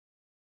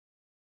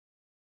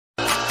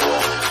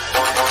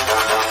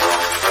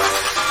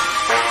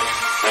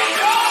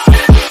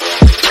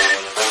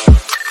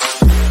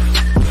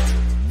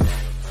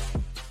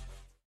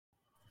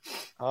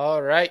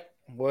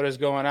is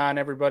going on,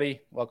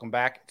 everybody? Welcome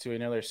back to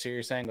another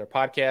Serious Angler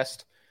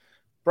podcast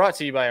brought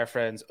to you by our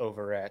friends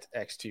over at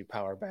X2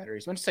 Power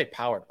Batteries. I meant to say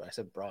powered, but I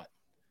said brought.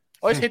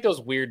 Always hate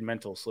those weird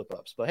mental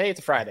slip-ups. But hey,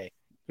 it's a Friday.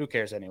 Who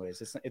cares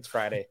anyways? It's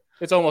Friday.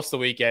 It's almost the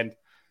weekend.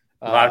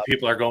 A lot of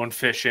people are going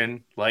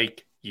fishing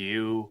like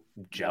you,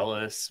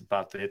 jealous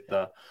about to hit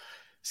the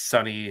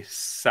sunny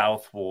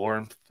south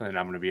warmth, and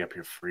I'm going to be up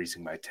here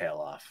freezing my tail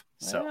off.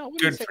 So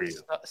good for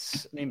you. I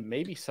mean,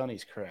 maybe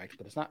sunny's correct,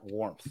 but it's not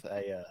warmth.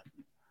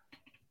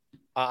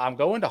 I'm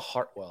going to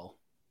Hartwell.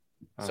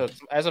 So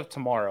as of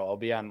tomorrow, I'll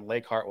be on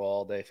Lake Hartwell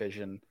all day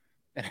fishing,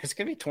 and it's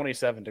going to be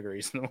 27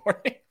 degrees in the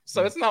morning.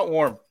 So it's not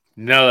warm.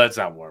 No, that's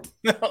not warm.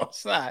 No,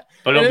 it's not.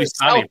 But it'll be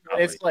sunny.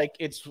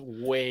 It's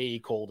way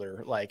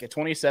colder. Like a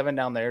 27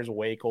 down there is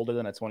way colder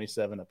than a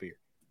 27 up here.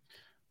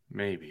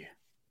 Maybe.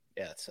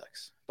 Yeah, that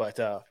sucks. But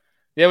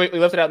we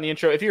left it out in the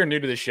intro. If you're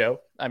new to the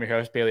show, I'm your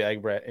host, Bailey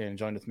Egbrett, and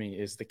joined with me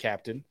is the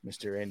captain,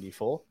 Mr. Andy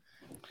Full.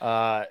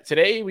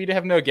 Today, we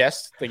have no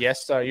guest. The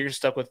guests, you're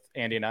stuck with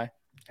Andy and I.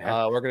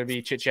 Yeah. We're going to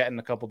be chit-chatting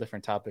a couple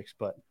different topics,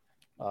 but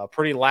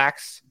pretty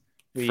lax.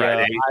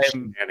 Friday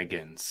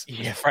shenanigans.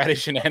 Yeah, Friday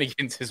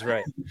shenanigans is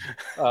right.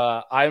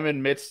 I'm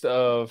in midst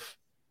of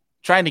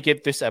trying to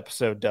get this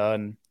episode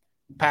done,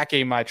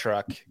 packing my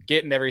truck,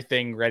 getting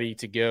everything ready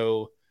to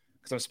go,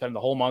 because I'm spending the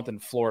whole month in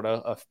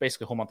Florida,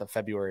 basically the whole month of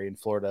February in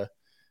Florida,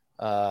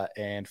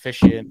 and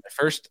fishing the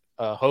first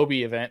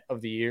Hobie event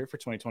of the year for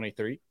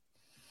 2023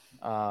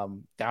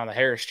 down the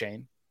Harris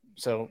Chain.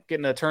 So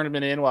getting a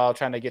tournament in while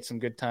trying to get some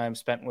good time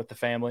spent with the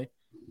family.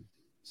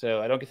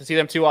 So I don't get to see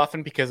them too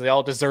often because they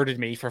all deserted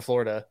me for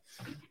Florida.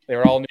 They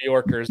were all New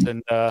Yorkers,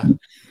 and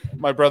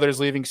my brother's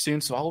leaving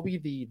soon, so I'll be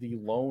the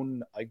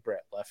lone Egbrett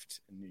left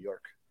in New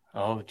York.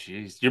 Oh,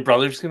 geez. Your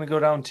brother's going to go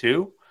down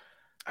too?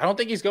 I don't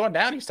think he's going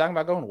down. He's talking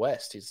about going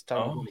west. He's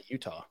talking about going to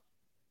Utah.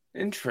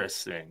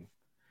 Interesting.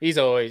 He's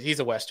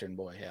a Western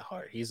boy. Yeah,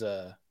 hard.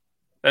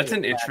 That's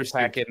an interesting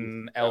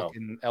packing,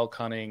 elk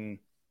hunting.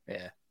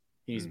 Yeah,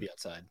 he needs to be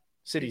outside.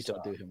 Cities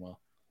don't do him well.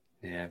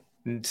 Yeah.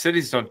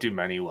 Cities don't do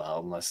many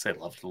well unless they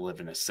love to live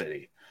in a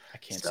city. I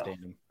can't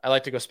stand them. I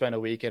like to go spend a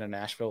weekend in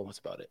Nashville. That's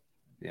about it.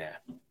 Yeah,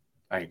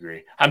 I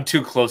agree. I'm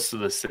too close to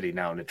the city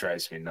now, and it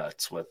drives me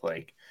nuts with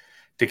like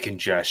the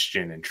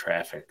congestion and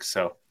traffic.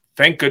 So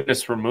thank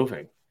goodness we're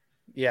moving.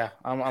 Yeah,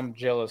 I'm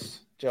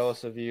jealous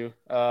of you.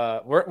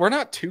 We're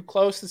not too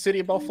close to the city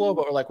of Buffalo,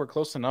 but we're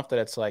close enough that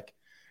it's like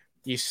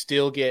you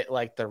still get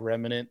like the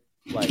remnant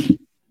like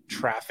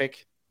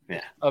traffic.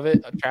 Yeah. Of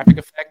it, a traffic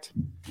effect,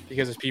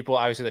 because there's people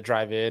obviously that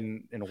drive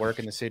in and work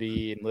in the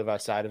city and live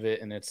outside of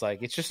it, and it's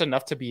just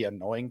enough to be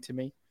annoying to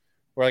me.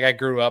 Where like I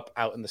grew up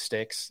out in the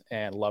sticks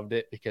and loved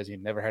it because you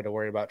never had to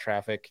worry about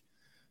traffic.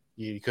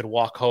 You could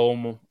walk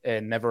home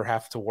and never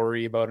have to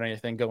worry about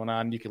anything going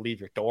on. You could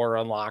leave your door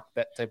unlocked,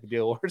 that type of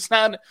deal. It's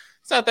not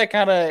that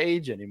kind of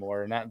age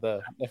anymore.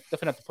 Definitely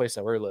not the place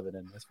that we're living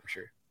in. That's for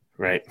sure.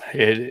 Right.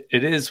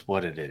 It is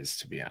what it is,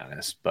 to be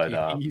honest. But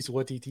it is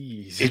what it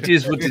is. It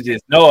is what it is.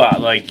 No,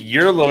 like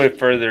you're a little bit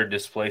further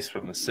displaced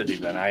from the city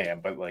than I am,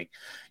 but like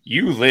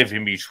you live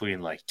in between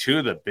like two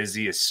of the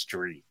busiest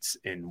streets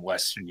in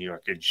Western New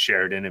York, in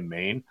Sheridan and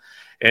Maine,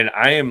 and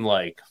I am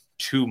like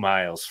 2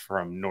 miles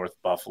from North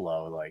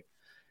Buffalo. Like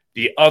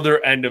the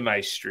other end of my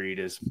street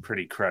is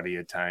pretty cruddy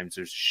at times.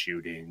 There's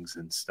shootings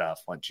and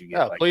stuff. Once you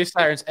get police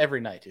sirens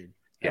every night, dude.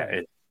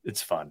 Yeah.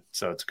 It's fun,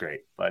 so it's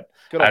great. But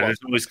there's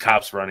always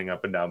cops running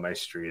up and down my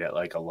street at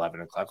like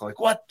 11 o'clock. Like,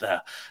 what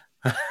the?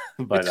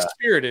 But it's a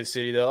spirited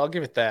city, though. I'll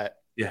give it that.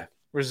 Yeah.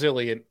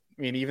 Resilient.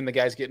 I mean, even the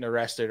guys getting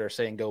arrested are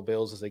saying "Go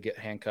Bills" as they get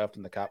handcuffed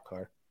in the cop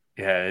car.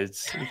 Yeah,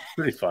 it's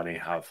pretty funny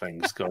how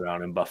things go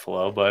down in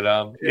Buffalo.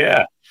 But,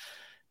 yeah.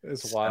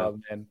 It's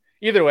wild, man.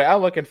 Either way,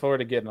 I'm looking forward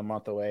to getting a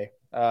month away.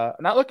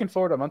 Not looking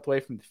forward to a month away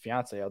from the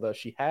fiance, although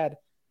she had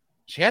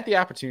the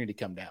opportunity to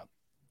come down.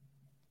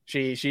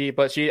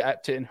 But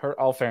in her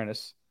all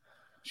fairness,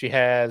 she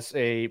has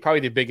probably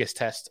the biggest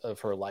test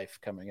of her life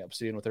coming up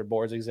soon with her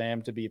boards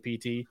exam to be a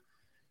PT.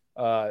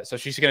 So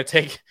she's going to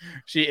take,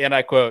 and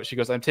I quote, she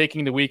goes, "I'm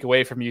taking the week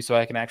away from you so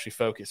I can actually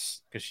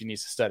focus," because she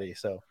needs to study.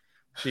 So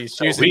she's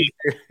using.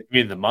 You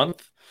mean the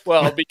month?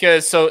 Well,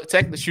 because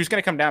technically she was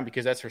going to come down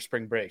because that's her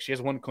spring break. She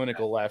has one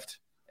clinical left,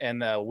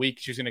 and a week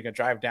she's going to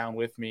drive down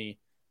with me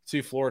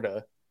to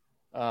Florida.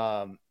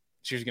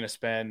 She was going to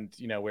spend,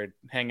 we'd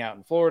hang out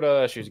in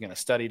Florida. She was going to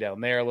study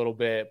down there a little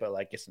bit, but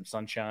get some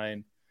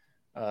sunshine.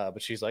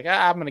 But she's like,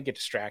 I'm going to get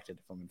distracted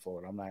if I'm in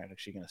Florida. I'm not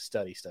actually going to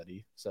study.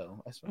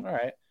 So I said, all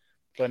right.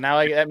 But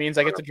now that means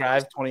I get to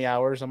drive 20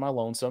 hours on my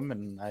lonesome,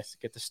 and I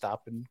get to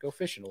stop and go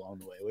fishing along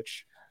the way,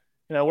 which,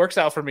 works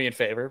out for me in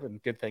favor.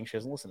 And good thing she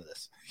doesn't listen to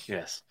this.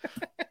 Yes.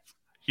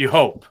 You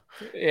hope.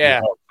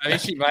 Yeah. You hope. I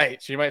mean,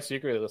 she might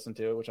secretly listen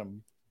to it, which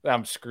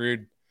I'm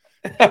screwed.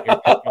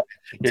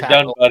 You're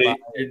done, buddy.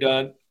 You're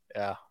done.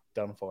 Yeah,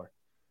 done for.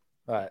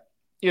 All right.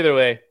 Either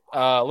way,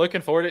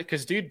 looking forward to it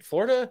because, dude,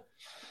 Florida's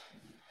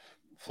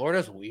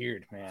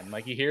weird, man.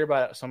 Like you hear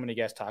about so many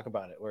guys talk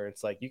about it, where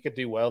it's like you could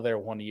do well there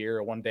 1 year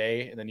or one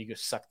day, and then you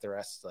just suck the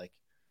rest. Like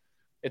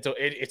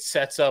it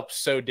sets up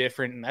so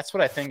different, and that's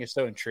what I think is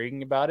so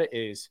intriguing about it.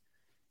 Is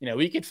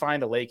we could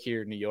find a lake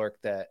here in New York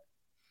that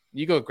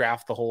you go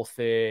graph the whole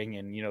thing,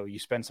 and you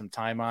spend some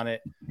time on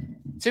it.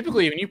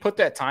 Typically, when you put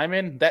that time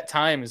in, that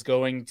time is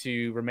going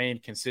to remain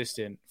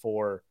consistent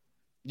for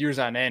years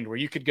on end. Where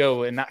you could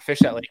go and not fish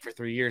that lake for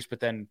 3 years, but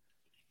then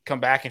come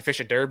back and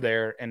fish a derb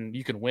there, and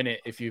you can win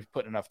it if you've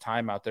put enough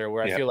time out there.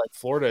 Where I feel like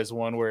Florida is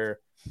one where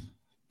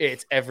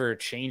it's ever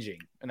changing,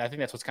 and I think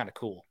that's what's kind of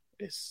cool.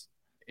 It's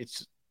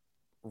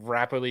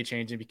rapidly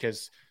changing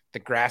because the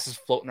grass is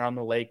floating around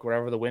the lake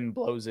wherever the wind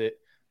blows it.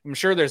 I'm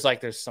sure there's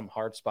some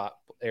hard spot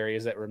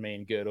areas that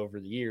remain good over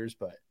the years,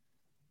 but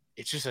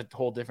it's just a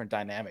whole different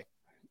dynamic.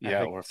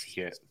 Yeah, or if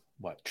you get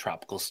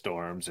tropical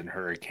storms and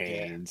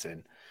hurricanes,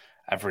 and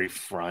every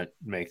front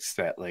makes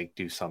that lake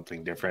do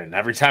something different. And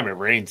every time it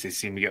rains, they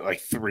seem to get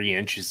like 3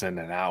 inches in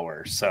an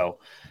hour. So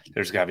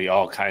there's got to be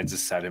all kinds of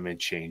sediment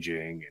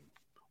changing and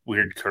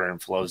weird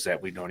current flows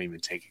that we don't even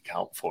take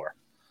account for.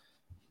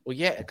 Well,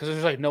 yeah, because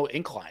there's like no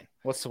incline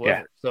whatsoever.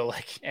 Yeah. So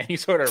like any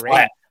sort of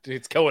rain,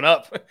 it's going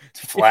up. It's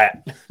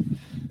flat.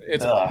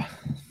 It's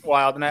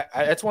wild. And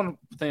that's one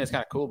thing that's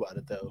kind of cool about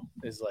it, though,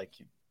 is like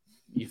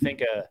you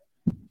think a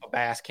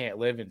bass can't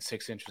live in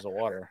 6 inches of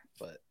water,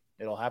 but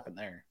it'll happen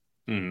there.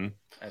 Mm-hmm.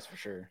 That's for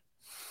sure.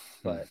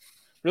 But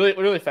really,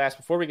 really fast,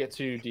 before we get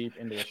too deep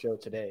into the show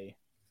today,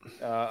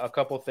 a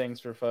couple things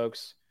for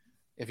folks.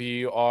 If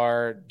you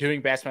are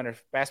doing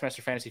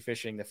Bassmaster Fantasy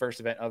Fishing, the first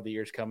event of the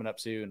year is coming up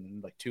soon,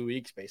 in like 2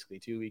 weeks, basically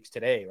 2 weeks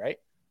today, right?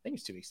 I think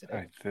it's 2 weeks today.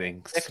 I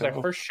think so. Because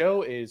our first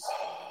show is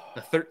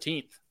the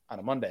 13th on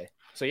a Monday.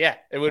 So, yeah,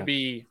 it would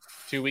be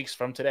 2 weeks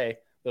from today.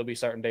 They'll be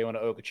starting day one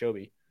at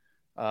Okeechobee.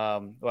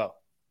 Well,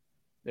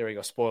 there we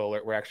go. Spoiler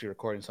alert. We're actually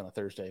recording this on a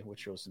Thursday,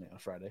 which shows on a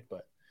Friday.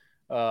 But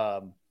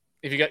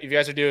if you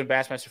guys are doing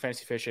Bassmaster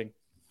Fantasy Fishing,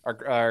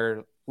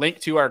 our link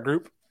to our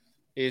group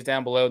is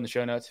down below in the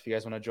show notes if you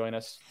guys want to join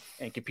us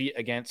and compete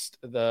against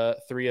the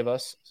three of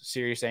us,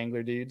 serious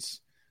angler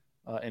dudes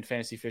in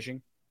fantasy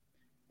fishing.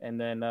 And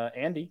then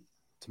Andy,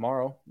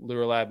 tomorrow,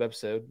 Lure Lab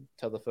episode.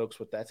 Tell the folks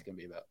what that's going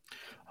to be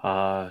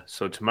about.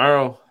 So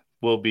tomorrow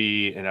will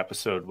be an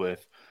episode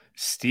with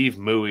Steve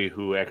Mooey,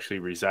 who actually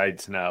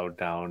resides now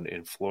down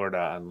in Florida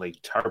on Lake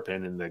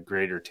Tarpon in the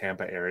greater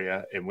Tampa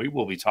area. And we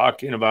will be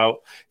talking about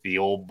the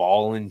old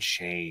ball and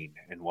chain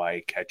and why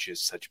it catches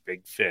such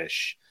big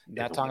fish.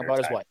 Not talking about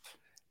his wife.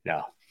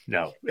 No.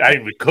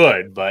 We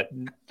could, but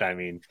I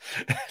mean,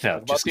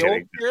 no, just the kidding.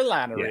 Old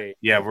Carolina rig.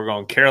 Yeah, we're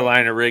going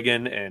Carolina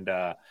rigging and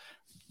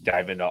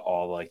dive into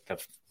all like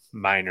the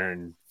minor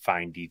and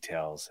fine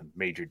details and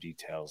major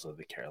details of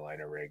the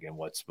Carolina rig and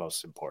what's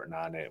most important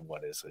on it and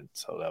what isn't.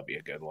 So that'll be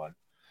a good one.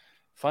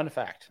 Fun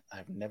fact: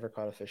 I've never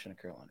caught a fish in a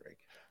Carolina rig.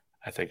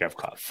 I think I've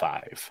caught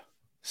 5.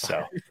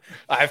 So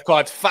I've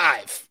caught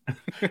 5,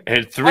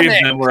 and 3 of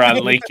them were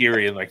on Lake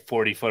Erie in like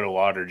 40 foot of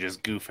water,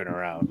 just goofing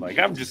around. Like,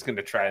 I'm just going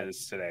to try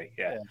this today.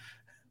 Yeah.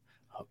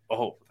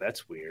 Oh,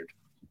 that's weird.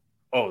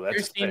 Oh, that's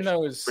you've seen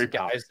those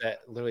guys that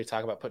literally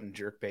talk about putting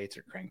jerk baits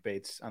or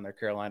crankbaits on their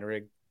Carolina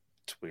rig.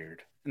 It's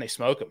weird. And they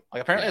smoke them.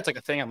 Like, apparently it's like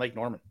a thing on Lake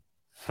Norman.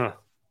 Huh.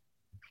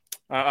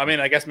 I mean,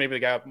 I guess maybe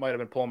the guy might have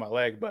been pulling my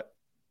leg, but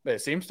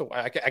it seems to.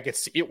 I could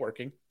see it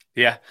working.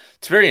 Yeah,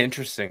 it's very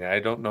interesting. I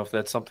don't know if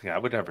that's something I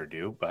would ever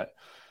do, but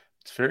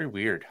it's very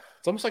weird.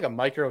 It's almost like a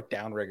micro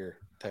downrigger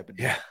type of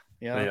deal.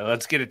 Yeah. Yeah,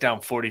 let's get it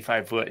down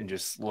 45 foot and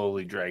just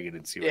slowly drag it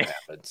and see what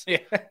happens. Yeah.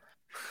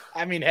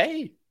 I mean,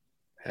 hey.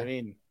 I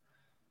mean,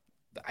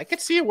 I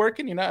could see it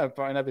working. It might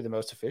not be the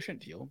most efficient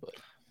deal, but.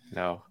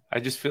 No,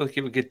 I just feel like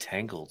it would get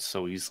tangled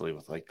so easily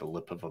with like the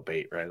lip of a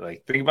bait, right?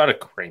 Like, think about a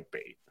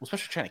crankbait.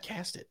 Especially trying to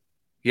cast it.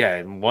 Yeah,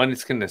 and one,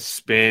 it's going to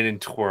spin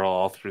and twirl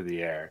all through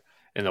the air.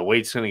 And the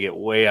weight's going to get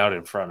way out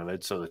in front of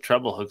it. So the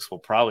treble hooks will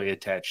probably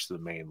attach to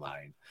the main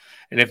line.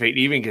 And if it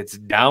even gets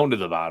down to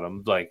the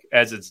bottom, like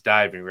as it's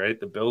diving, right,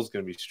 the bill's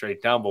going to be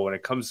straight down. But when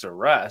it comes to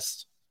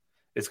rest,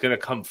 it's going to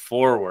come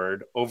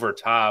forward over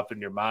top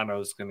and your mono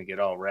is going to get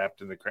all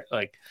wrapped in the crank.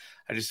 Like,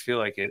 I just feel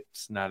like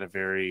it's not a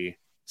very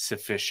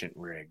sufficient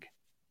rig.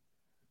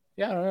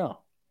 Yeah, I don't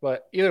know.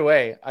 But either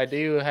way, I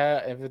do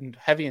have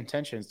heavy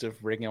intentions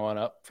of rigging one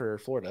up for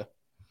Florida.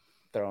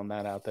 Throwing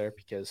that out there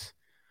because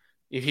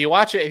if you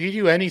watch it, if you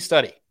do any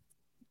study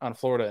on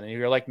Florida and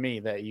you're like me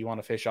that you want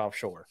to fish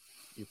offshore,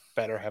 you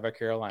better have a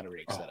Carolina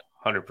rig set up.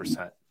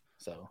 100%.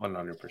 So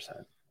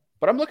 100%.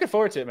 But I'm looking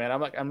forward to it, man.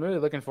 I'm really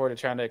looking forward to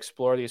trying to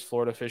explore these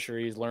Florida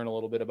fisheries, learn a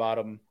little bit about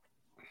them.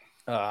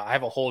 I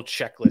have a whole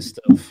checklist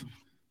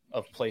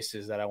of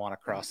places that I want to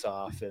cross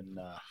off and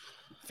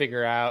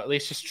figure out, at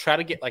least just try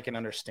to get like an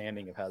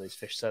understanding of how these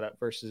fish set up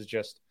versus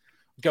just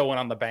going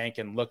on the bank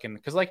and looking,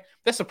 because like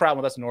that's the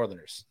problem with us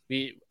Northerners.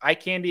 The eye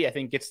candy, I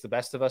think, gets the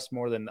best of us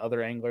more than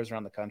other anglers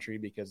around the country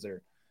because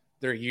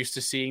they're used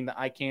to seeing the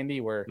eye candy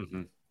where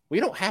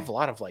we don't have a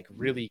lot of like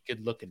really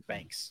good looking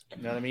banks.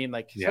 You know what I mean?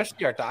 Like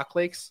especially our dock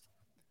lakes.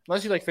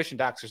 Unless you like fishing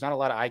docks, there's not a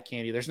lot of eye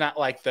candy. There's not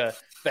like the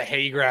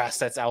hay grass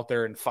that's out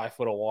there in 5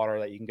 foot of water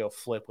that you can go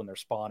flip when they're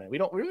spawning. We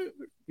don't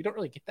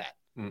really get that.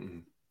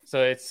 Mm-mm.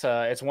 So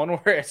it's one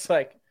where it's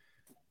like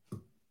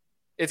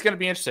it's going to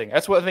be interesting.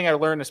 That's one thing I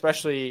learned,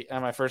 especially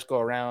on my first go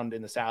around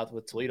in the South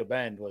with Toledo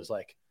Bend, was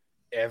like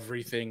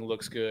everything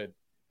looks good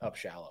up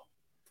shallow.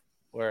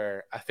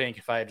 Where I think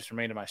if I had just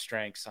remained in my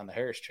strengths on the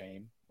Harris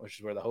chain, which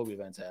is where the Hobie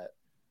event's at,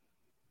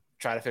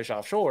 try to fish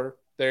offshore.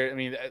 There, I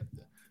mean,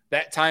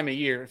 that time of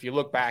year, if you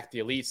look back, the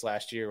elites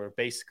last year were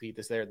basically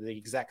the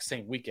exact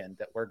same weekend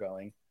that we're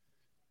going.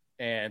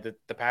 And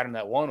the pattern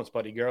that won was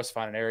Buddy Gross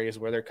finding areas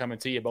where they're coming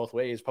to you both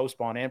ways, post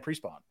spawn and pre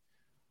spawn.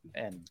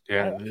 And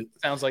it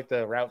sounds like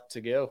the route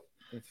to go.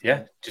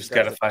 Just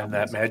got to find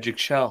that magic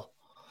shell.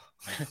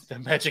 The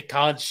magic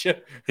conch shell.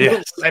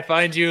 Yes. I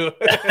find you.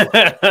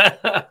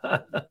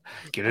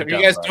 If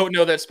you guys don't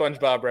know that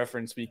SpongeBob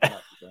reference, speak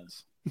up,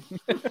 friends.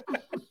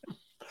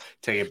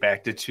 Take it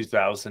back to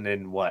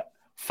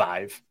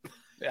 2005.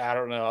 I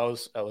don't know.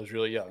 I was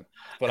really young,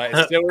 but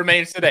I still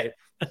remains today.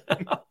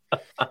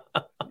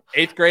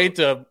 8th grade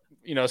to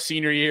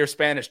senior year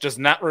Spanish does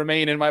not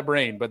remain in my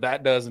brain, but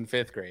that does in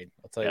 5th grade.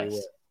 I'll tell you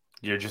what.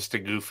 You're just a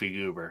goofy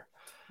goober.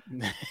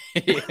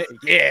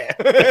 Yeah.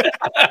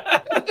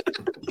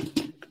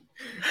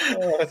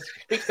 Let's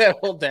make that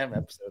whole damn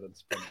episode of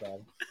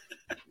SpongeBob.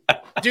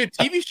 Dude,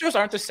 TV shows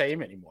aren't the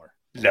same anymore.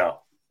 No,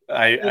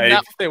 not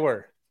what they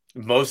were.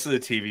 Most of the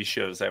TV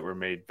shows that were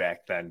made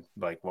back then,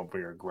 like when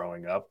we were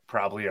growing up,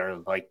 probably are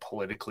like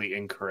politically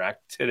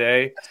incorrect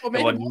today.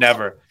 It would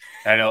never,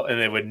 I know, and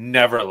they would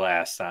never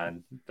last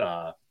on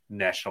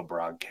national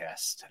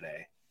broadcasts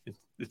today.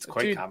 It's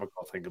quite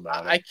comical to think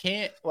about it. I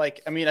can't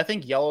I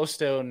think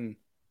Yellowstone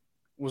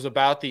was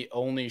about the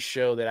only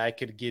show that I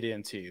could get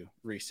into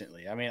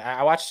recently. I mean,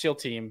 I watched SEAL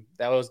Team.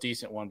 That was a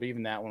decent one, but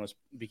even that one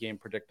became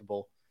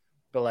predictable.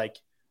 But like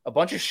a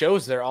bunch of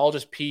shows, they're all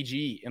just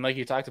PG. And like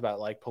you talked about,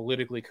 like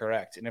politically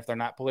correct. And if they're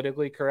not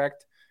politically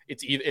correct,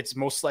 it's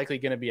most likely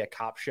going to be a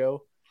cop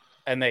show.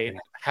 And they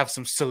have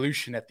some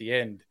solution at the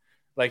end,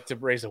 like to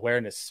raise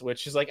awareness,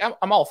 which is like,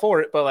 I'm all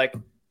for it. But like,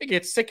 I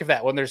get sick of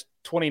that when there's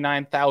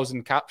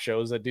 29,000 cop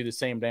shows that do the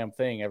same damn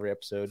thing every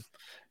episode.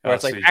 Where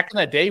it's like back in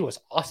the day was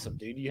awesome,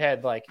 dude. You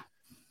had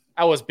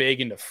I was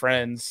big into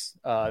Friends,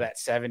 that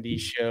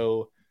 70s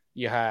show.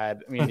 You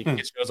had, the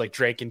kids shows like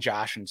Drake and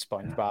Josh and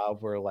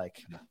SpongeBob were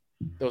like,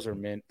 those are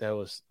mint.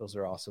 Those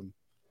are awesome.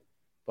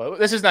 But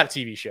this is not a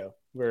TV show.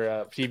 We're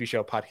a TV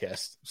show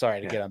podcast. Sorry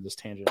to get on this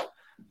tangent.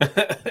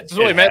 This is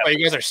what we meant by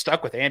you guys are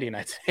stuck with Andy and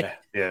I today.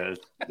 Yeah,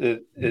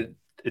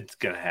 it's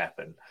gonna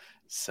happen.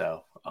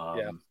 So,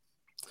 I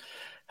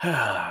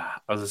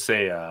was gonna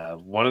say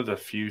one of the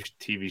few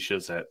TV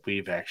shows that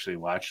we've actually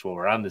watched while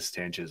we're on this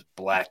tangent is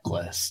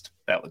Blacklist.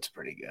 That one's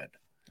pretty good.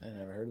 I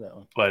never heard that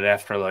one. But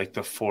after like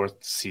the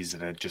 4th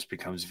season, it just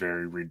becomes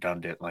very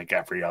redundant, like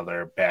every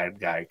other bad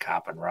guy,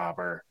 cop and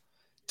robber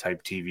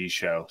type TV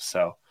show.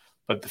 So,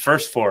 but the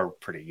first 4 are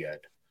pretty good.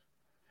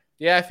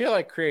 Yeah, I feel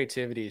like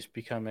creativity is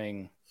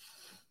becoming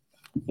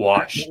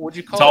washed. What would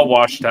you call it's all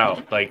washed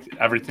out. Like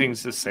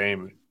everything's the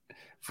same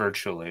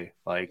virtually.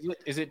 Like,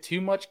 is it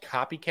too much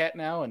copycat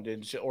now,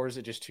 or is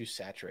it just too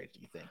saturated? Do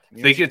you think?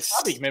 I think it's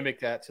probably mimic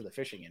that to the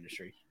fishing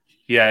industry.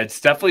 Yeah,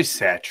 it's definitely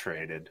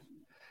saturated.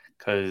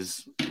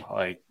 Because,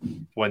 like,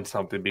 when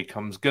something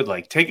becomes good,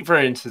 like, take it for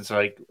instance,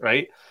 like,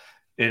 right,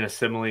 in a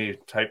simile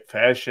type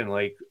fashion,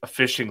 like a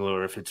fishing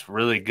lure, if it's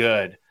really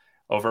good,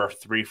 over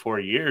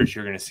 3-4 years,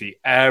 you're going to see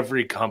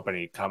every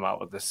company come out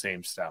with the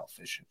same style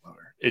fishing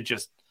lure. It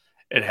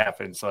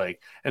happens.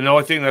 Like, and the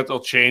only thing that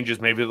they'll change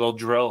is maybe they'll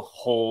drill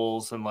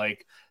holes in,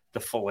 like, the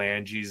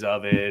phalanges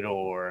of it,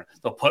 or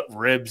they'll put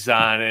ribs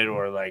on it,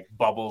 or, like,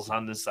 bubbles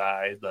on the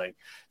side. Like,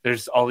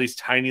 there's all these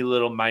tiny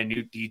little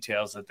minute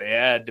details that they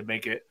add to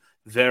make it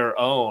their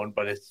own,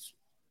 but it's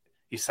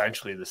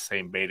essentially the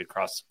same bait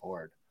across the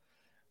board.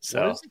 So,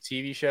 what is the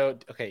TV show?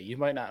 Okay, you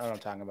might not know what I'm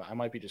talking about. I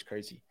might be just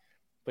crazy,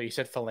 but you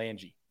said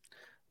phalange.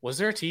 Was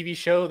there a TV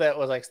show that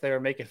was like they were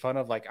making fun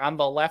of, like, on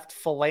the left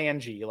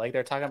phalange, like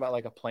they're talking about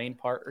like a plane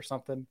part or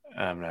something?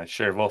 I'm not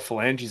sure. Well,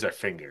 phalanges are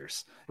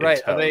fingers,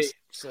 right? Are they?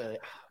 It's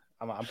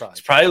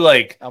probably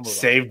like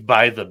Saved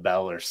by the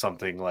Bell or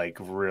something, like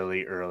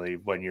really early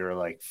when you're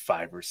like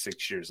 5 or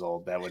 6 years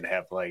old. That would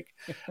have like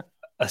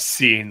a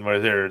scene where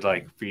they're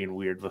like being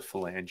weird with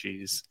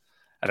phalanges.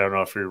 I don't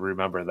know if you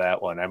remember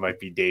that one. I might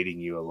be dating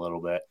you a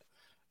little bit.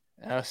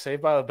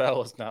 Saved by the Bell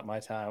was not my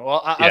time.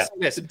 Well, I'll say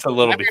this. It's a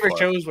little bit. My favorite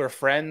shows were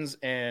Friends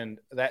and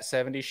that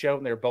 70s show,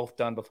 and they were both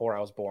done before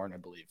I was born, I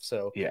believe.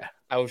 So yeah,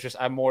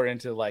 I'm more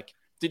into like,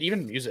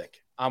 even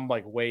music. I'm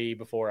like way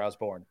before I was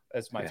born.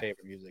 That's my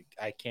favorite music.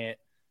 I can't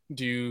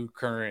do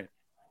current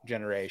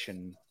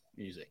generation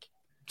music.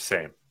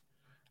 Same.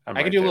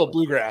 I can do a little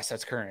bluegrass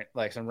that's current,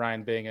 like some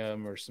Ryan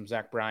Bingham or some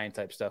Zach Bryan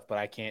type stuff, but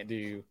I can't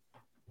do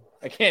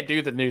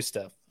the new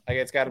stuff. Like,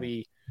 it's got to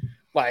be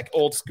like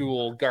old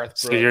school Garth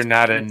Brooks. So you're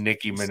not a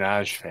Nicki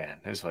Minaj fan,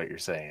 is what you're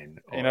saying?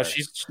 Or... You know,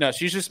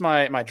 she's just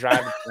my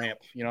driving ramp.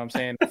 You know what I'm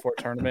saying? Before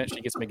a tournament,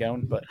 she gets me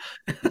going. But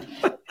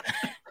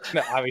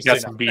no, obviously, got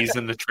some bees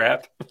in the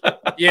trap.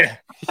 Yeah,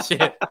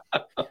 shit.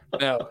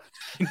 No,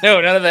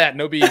 none of that.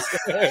 No bees.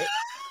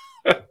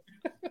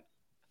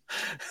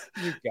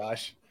 You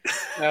gosh.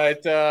 No,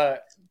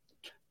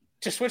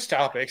 to switch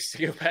topics,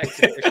 to go back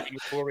to fishing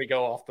before we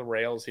go off the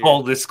rails here.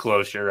 Full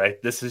disclosure,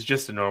 right? This is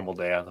just a normal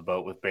day on the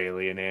boat with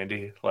Bailey and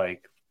Andy.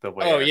 Like the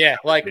way. Oh yeah,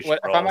 like fish if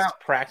I'm rolls. out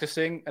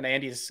practicing and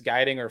Andy's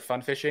guiding or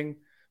fun fishing,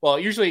 well,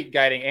 usually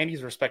guiding,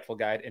 Andy's a respectful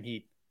guide and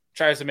he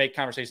tries to make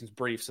conversations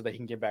brief so that he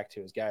can get back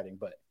to his guiding.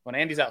 But when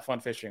Andy's out fun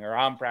fishing or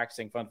I'm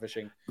practicing fun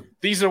fishing,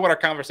 these are what our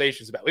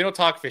conversations about. We don't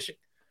talk fishing.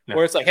 No.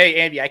 Where it's like, hey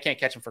Andy, I can't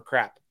catch him for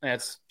crap. And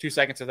it's 2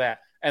 seconds of that.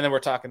 And then we're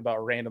talking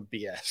about random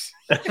BS.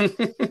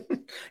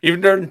 Even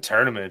during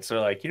tournaments, they're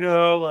like,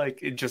 like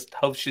it just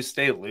helps you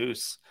stay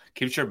loose,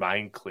 keeps your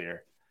mind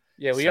clear.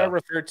 Yeah, we are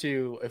referred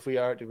to if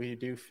we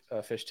do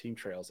fish team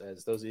trails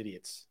as those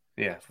idiots.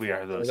 Yeah, we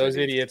are those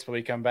idiots when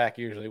we come back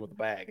usually with a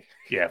bag.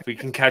 Yeah, if we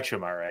can catch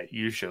them, all right,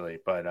 usually.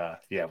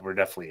 But yeah, we're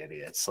definitely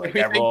idiots. Like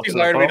we I roll up to too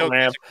the hard, we boat don't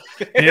ramp.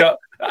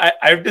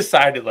 I've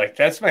decided like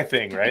that's my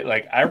thing, right?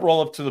 Like I roll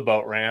up to the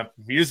boat ramp,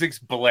 music's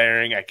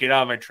blaring, I get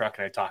out of my truck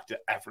and I talk to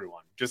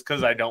everyone just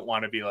because I don't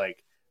want to be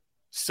like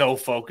so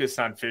focused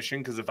on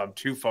fishing, because if I'm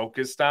too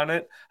focused on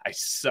it, I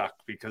suck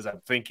because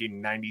I'm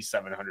thinking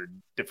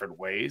 9,700 different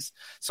ways.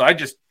 So I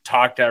just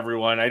talk to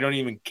everyone. I don't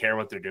even care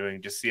what they're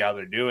doing, just see how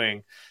they're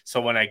doing.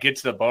 So when I get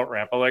to the boat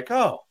ramp, I'm like,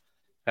 oh,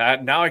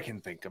 now I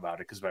can think about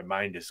it because my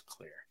mind is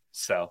clear.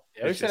 So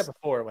yeah, we said it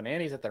before. When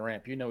Andy's at the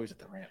ramp, he's at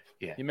the ramp.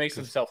 Yeah, he makes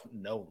himself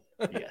known.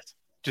 Yes,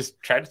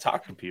 just try to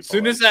talk to people. As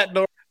soon as that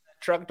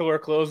truck door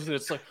closes,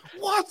 it's like,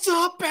 "What's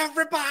up,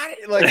 everybody?"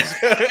 Like.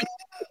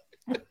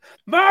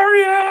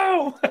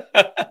 Mario.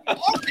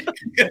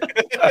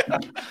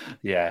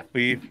 Yeah,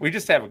 we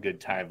just have a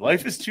good time.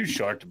 Life is too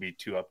short to be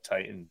too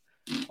uptight and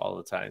all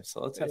the time.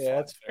 So let's have fun.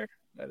 That's fair.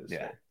 That is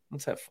fair.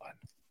 Let's have fun.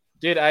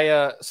 Dude,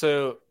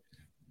 so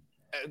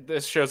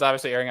this show's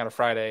obviously airing on a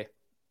Friday.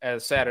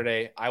 As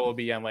Saturday, I will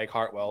be on Lake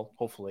Hartwell,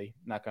 hopefully,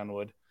 knock on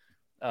wood.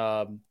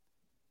 And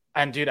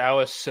dude, I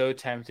was so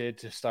tempted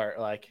to start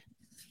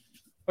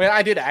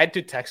I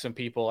did text some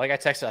people. Like I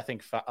texted, I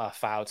think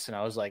Fouts, and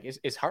I was like,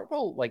 "Is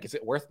Hartwell is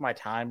it worth my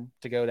time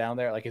to go down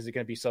there? Like, is it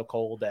going to be so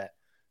cold that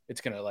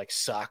it's going to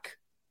suck?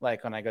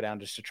 Like when I go down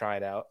just to try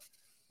it out."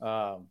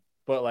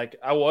 But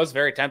I was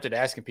very tempted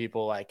asking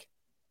people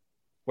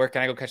where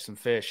can I go catch some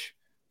fish?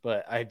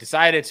 But I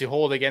decided to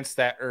hold against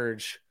that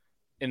urge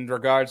in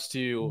regards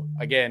to,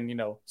 again,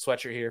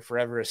 Sweatshirt here,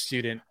 forever a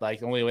student. Like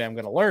the only way I'm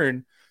going to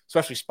learn,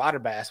 especially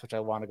spotted bass, which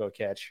I want to go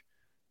catch,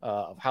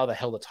 of how the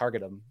hell to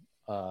target them.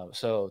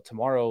 So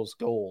tomorrow's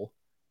goal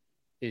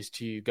is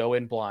to go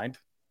in blind,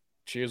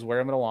 choose where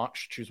I'm going to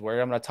launch, choose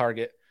where I'm going to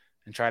target,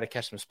 and try to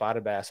catch some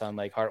spotted bass on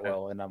Lake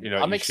Hartwell. And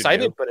I'm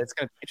excited, but it's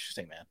going to be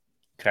interesting, man.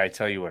 Can I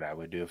tell you what I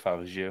would do if I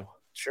was you?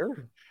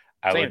 Sure.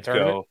 I would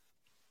go.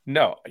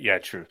 No, yeah,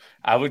 true.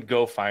 I would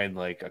go find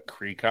a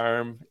creek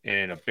arm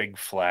in a big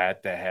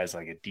flat that has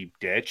a deep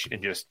ditch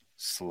and just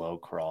slow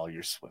crawl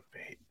your swim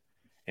bait.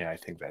 And I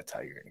think that's how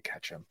you're going to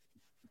catch them.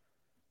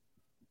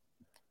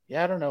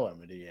 Yeah, I don't know what I'm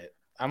going to do yet.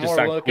 I'm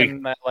more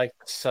looking at the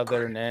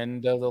southern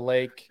end of the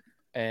lake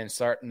and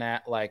starting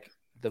at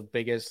the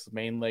biggest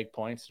main lake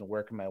points and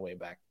working my way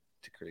back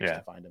to creeks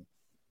to find them.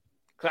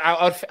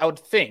 I would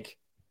think,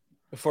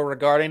 before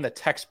regarding the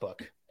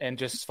textbook and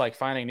just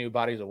finding new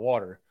bodies of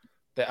water,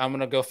 that I'm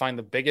going to go find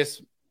the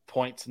biggest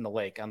points in the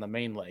lake on the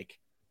main lake,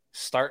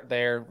 start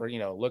there, or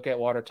look at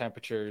water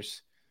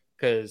temperatures.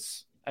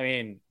 Because I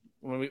mean,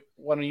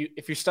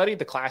 if you studied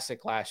the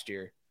Classic last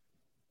year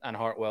on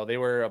Hartwell, they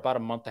were about a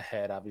month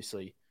ahead,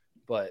 obviously.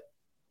 But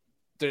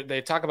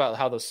they talk about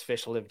how those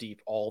fish live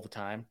deep all the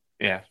time.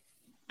 Yeah.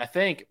 I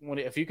think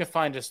if you can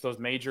find just those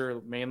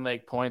major main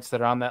lake points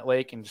that are on that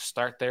lake and just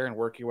start there and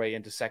work your way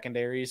into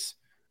secondaries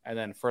and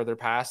then further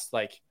past,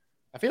 I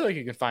feel like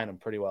you can find them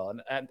pretty well.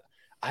 And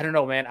I don't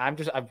know, man. I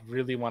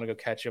really want to go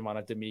catch them on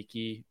a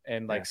Demiki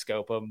and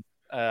scope them,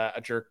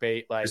 a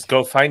jerkbait. Just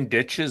go find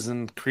ditches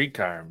and creek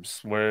arms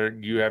where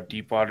you have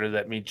deep water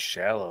that meets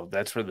shallow.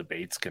 That's where the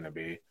bait's going to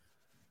be.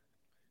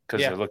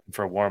 Because they're looking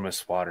for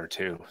warmest water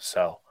too.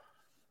 So,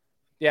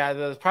 yeah,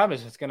 the problem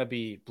is it's going to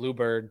be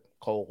bluebird,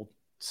 cold,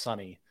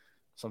 sunny.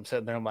 So I'm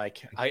sitting there. I'm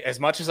as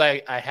much as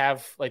I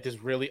have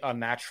this really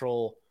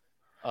unnatural.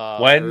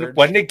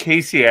 When did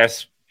Casey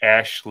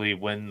Ashley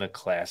win the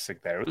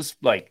Classic? There, it was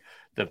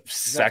the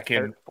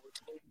second.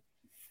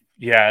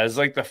 Yeah, it was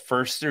the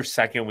first or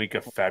second week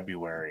of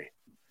February,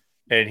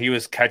 and he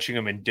was catching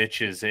them in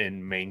ditches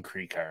in main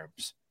creek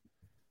arms,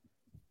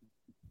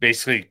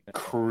 basically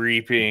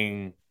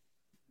creeping.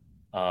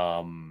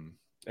 An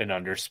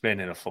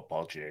underspin and a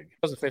football jig.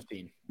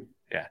 2015.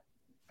 Yeah.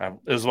 It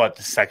was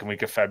the second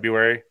week of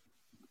February?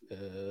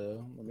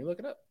 Let me look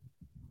it up.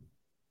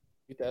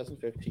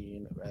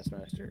 2015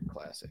 Bassmaster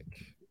Classic.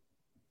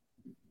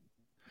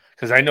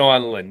 Because I know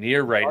on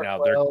Lanier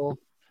now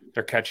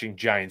they're catching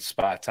giant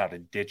spots out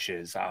of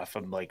ditches off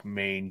of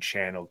main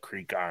channel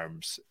creek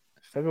arms.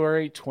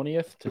 February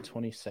 20th to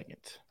 22nd.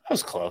 That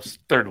was close.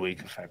 Third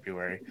week of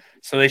February.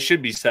 So they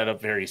should be set up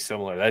very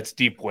similar. That's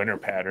deep winter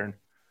pattern.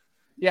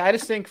 Yeah, I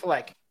just think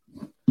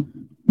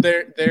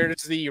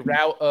there's the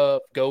route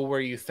of go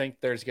where you think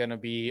there's going to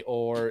be,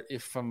 or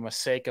if from a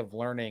sake of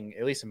learning,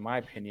 at least in my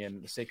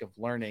opinion, the sake of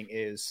learning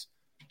is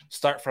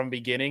start from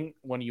beginning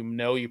when you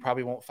know you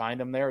probably won't find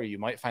them there, or you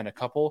might find a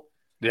couple.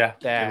 Yeah,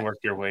 that and work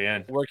your way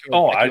in.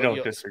 Oh, I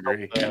don't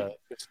disagree.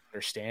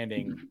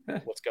 Understanding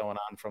what's going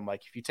on from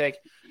like if you take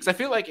because I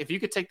feel like if you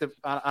could take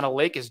on a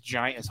lake as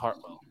giant as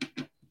Hartwell,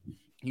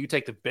 you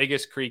take the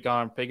biggest creek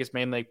on, biggest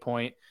main lake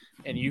point,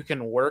 and you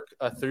can work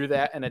through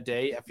that in a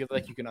day. I feel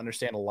like you can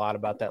understand a lot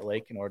about that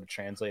lake in order to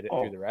translate it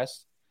through the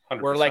rest.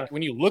 100%. Where like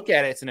when you look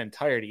at it, it's an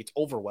entirety. It's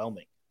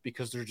overwhelming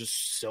because there's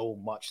just so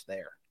much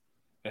there.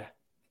 Yeah.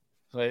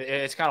 So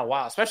it's kind of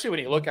wild, especially when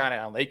you look on it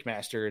on Lake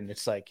Master and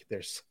it's like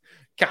there's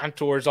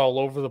contours all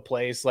over the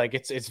place. Like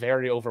it's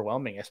very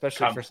overwhelming,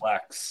 especially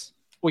complex.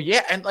 Well,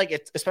 yeah, and like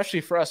it's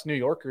especially for us New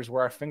Yorkers,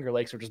 where our Finger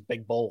Lakes are just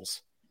big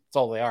bowls. That's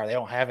all they are. They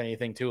don't have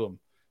anything to them.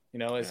 You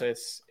know,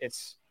 it's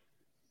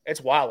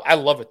wild. I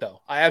love it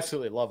though. I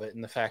absolutely love it,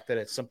 and the fact that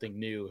it's something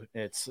new.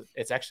 It's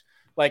actually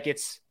like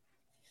it's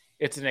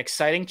an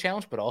exciting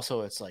challenge, but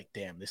also it's like,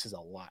 damn, this is a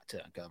lot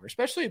to uncover.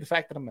 Especially the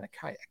fact that I'm in a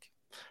kayak.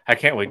 I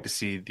can't wait to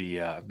see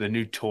the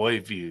new toy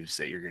views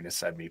that you're going to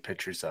send me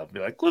pictures of. Be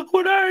like, look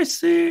what I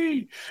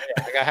see.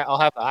 Yeah, I'll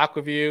have the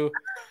Aqua View,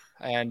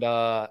 and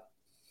I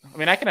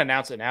mean, I can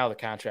announce it now. The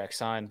contract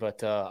signed,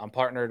 but I'm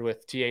partnered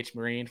with TH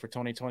Marine for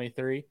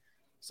 2023,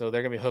 so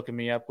they're going to be hooking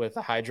me up with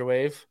a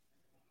Hydrowave,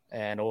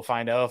 and we'll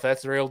find out if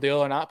that's the real deal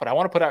or not. But I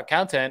want to put out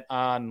content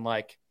on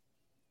like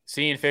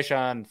seeing fish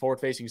on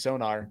forward-facing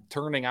sonar,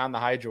 turning on the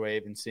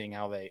Hydrowave, and seeing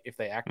how if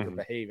they act or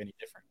behave any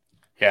different.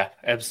 Yeah,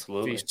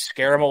 absolutely. If you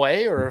scare them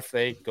away or if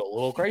they go a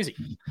little crazy.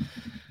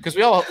 Because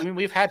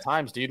we've had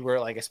times, dude, where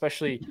like,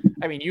 especially,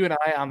 I mean, you and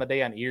I on the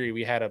day on Erie,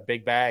 we had a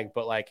big bag,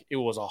 but like it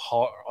was a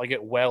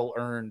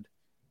well-earned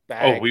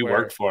bag. Oh, we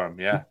worked for them.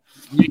 Yeah.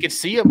 You could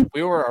see them.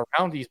 We were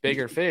around these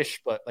bigger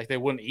fish, but like they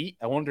wouldn't eat.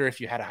 I wonder if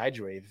you had a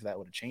Hydrowave, if that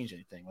would have changed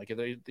anything. Like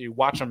if you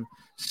watch them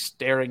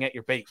staring at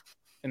your bait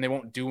and they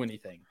won't do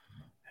anything.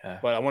 Yeah.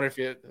 But I wonder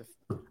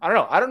I don't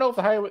know. I don't know if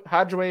the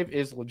Hydrowave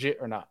is legit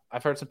or not.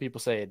 I've heard some people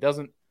say it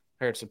doesn't.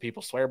 Heard some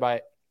people swear by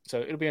it,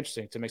 so it'll be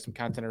interesting to make some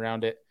content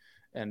around it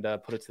and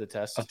put it to the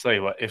test. I'll tell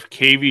you what, if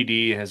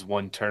KVD has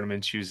won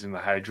tournaments using the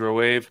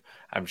Hydrowave,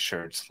 I'm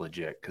sure it's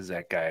legit because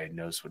that guy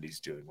knows what he's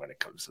doing when it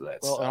comes to that.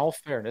 Well, stuff. In all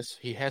fairness,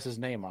 he has his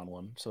name on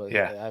one, so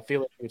yeah, I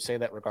feel like he would say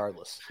that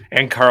regardless.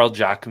 And Carl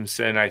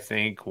Jacobson, I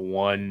think,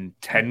 won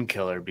 10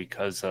 killer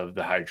because of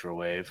the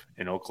Hydrowave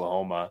in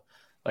Oklahoma.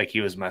 Like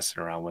he was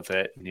messing around with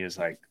it, and he was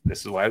like,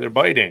 "This is why they're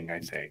biting." I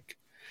think.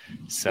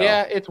 So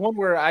yeah, it's one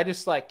where I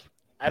just like.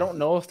 I don't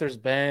know if there's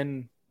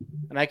been,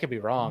 and I could be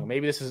wrong.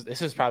 Maybe this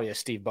is probably a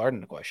Steve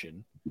Barden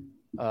question,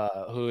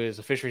 who is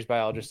a fisheries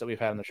biologist that we've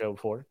had on the show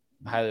before.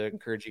 I highly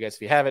encourage you guys,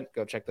 if you haven't,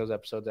 go check those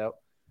episodes out.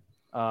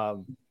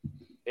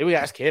 Maybe we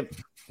ask him,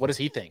 what does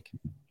he think?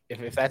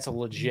 If that's a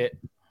legit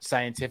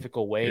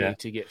scientifical way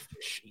to get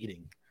fish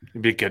eating.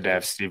 It'd be good to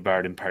have Steve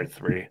Barden part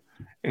 3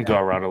 and go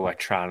around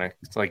electronics.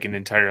 It's like an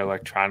entire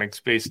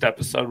electronics-based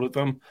episode with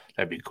him.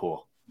 That'd be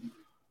cool.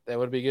 That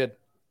would be good.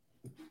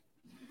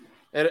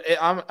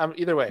 I'm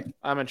either way.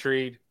 I'm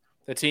intrigued.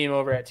 The team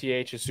over at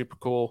TH is super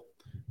cool.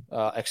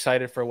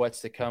 Excited for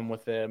what's to come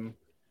with them.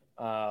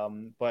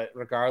 But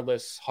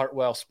regardless,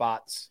 Hartwell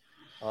spots.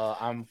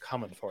 I'm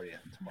coming for you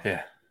tomorrow.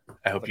 Yeah,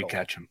 I hope you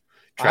catch them.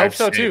 I hope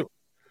so too.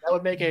 That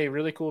would make a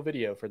really cool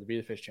video for the Be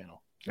the Fish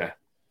channel.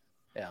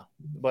 Yeah,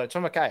 but it's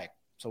from a kayak,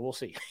 so we'll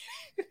see.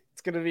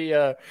 It's gonna be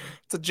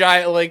it's a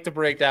giant lake to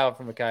break down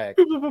from a kayak.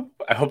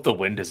 I hope the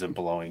wind isn't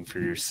blowing for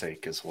your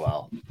sake as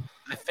well.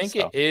 I think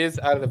it is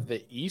out of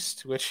the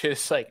east, which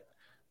is like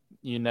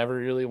you never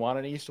really want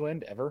an east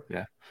wind ever.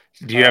 Yeah.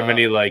 Do you have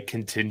any like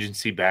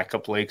contingency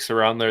backup lakes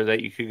around there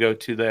that you could go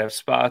to that have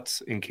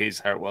spots in case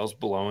Hartwell's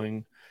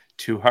blowing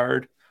too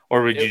hard?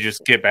 Or would you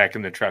just get back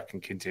in the truck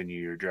and continue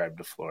your drive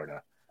to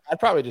Florida? I'd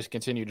probably just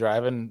continue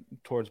driving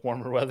towards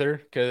warmer weather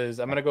because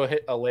I'm gonna go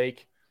hit a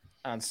lake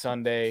on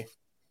Sunday.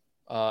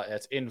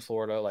 It's in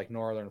Florida, like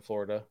northern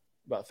Florida,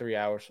 about 3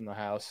 hours from the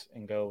house,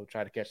 and go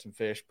try to catch some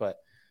fish. But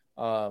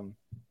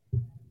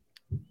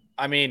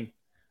I mean,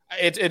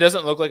 it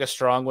doesn't look like a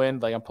strong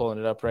wind. Like I'm pulling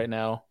it up right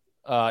now.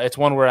 It's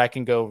one where I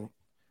can go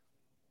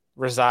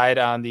reside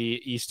on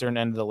the eastern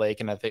end of the lake,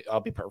 and I think I'll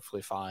be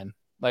perfectly fine.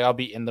 Like I'll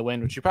be in the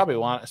wind, which you probably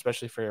want,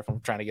 especially if I'm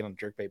trying to get on a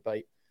jerkbait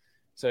bite.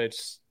 So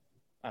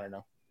I don't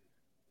know.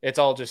 It's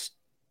all just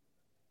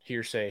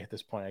hearsay at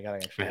this point. I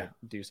gotta actually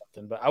do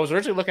something. But I was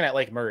originally looking at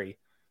Lake Murray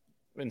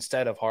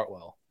instead of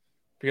Hartwell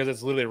because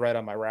it's literally right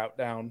on my route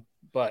down.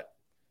 But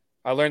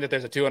I learned that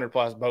there's a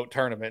 200+ boat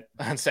tournament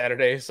on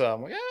Saturday, so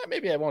I'm like,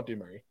 maybe I won't do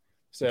Murray.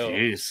 So,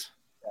 jeez.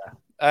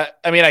 Yeah.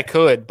 I mean, I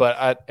could,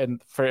 but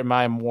for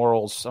my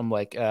morals, I'm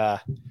like,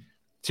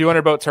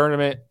 200 boat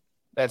tournament.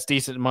 That's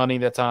decent money.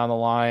 That's on the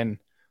line.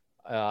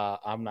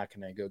 I'm not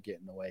gonna go get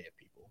in the way of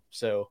people.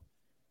 So,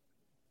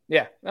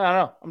 yeah, I don't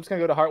know. I'm just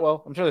gonna go to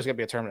Hartwell. I'm sure there's gonna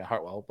be a tournament at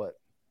Hartwell, but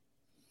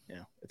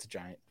it's a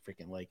giant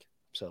freaking lake.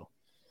 So,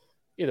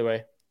 either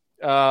way.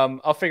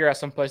 I'll figure out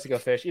some place to go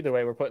fish. Either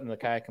way, we're putting the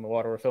kayak in the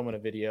water. We're filming a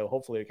video.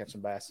 Hopefully we catch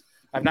some bass.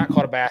 I've not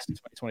caught a bass in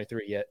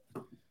 2023 yet.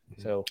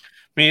 So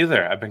me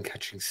either. I've been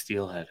catching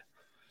steelhead.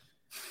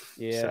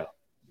 Yeah. So.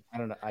 I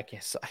don't know. I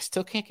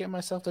still can't get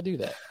myself to do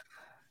that.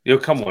 You'll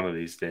come one of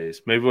these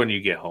days. Maybe when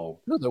you get home.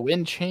 No, the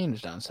wind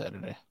changed on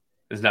Saturday.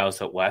 Is now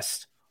it's at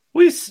west?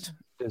 West.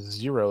 It's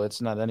 0.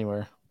 It's not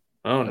anywhere.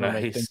 Oh, That'll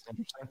make nice. things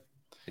interesting.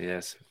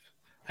 Yes.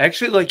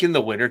 Actually, like in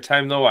the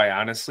wintertime, though, I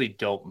honestly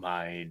don't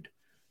mind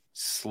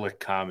slick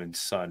common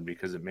sun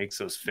because it makes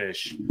those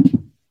fish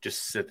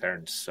just sit there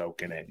and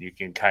soak in it. You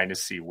can kind of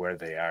see where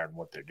they are and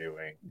what they're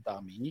doing.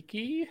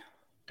 Damiki,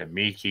 A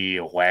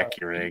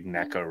wacky rig,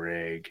 Neko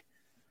rig.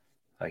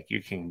 Like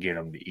you can get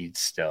them to eat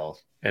still.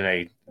 And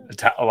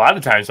a lot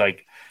of times,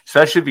 like,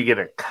 especially if you get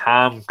a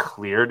calm,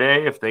 clear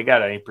day, if they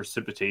got any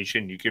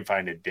precipitation, you can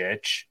find a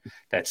ditch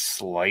that's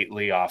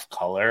slightly off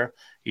color.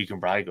 You can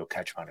probably go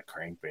catch them on a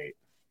crankbait.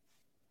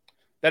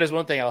 That is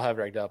one thing I'll have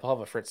rigged up. I'll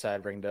have a fritz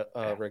side rigged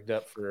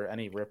up for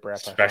any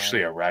riprap.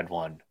 Especially a red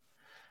one.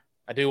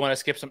 I do want to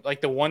skip some. Like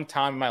the one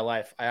time in my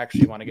life, I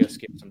actually want to go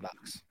skip some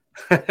docks.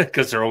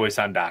 Because they're always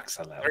on docks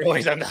on that. They're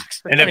always on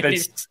docks. And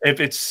if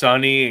it's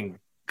sunny and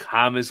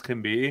calm as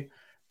can be,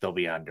 they'll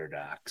be under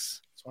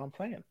docks. That's what I'm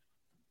playing.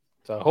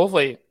 So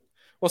hopefully,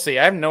 we'll see.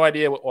 I have no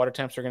idea what water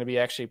temps are going to be.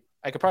 Actually,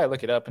 I could probably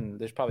look it up, and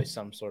there's probably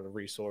some sort of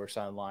resource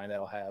online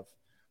that'll have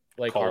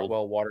Lake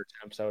Hartwell water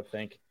temps, I would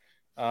think.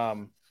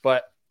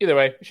 But either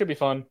way, it should be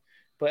fun.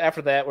 But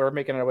after that, we're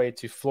making our way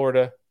to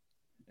Florida,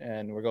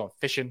 and we're going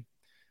fishing.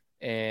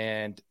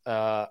 And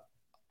I'm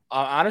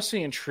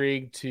honestly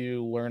intrigued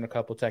to learn a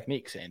couple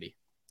techniques, Andy,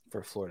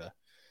 for Florida.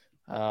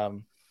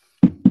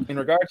 In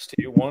regards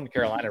to one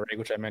Carolina rig,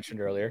 which I mentioned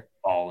earlier.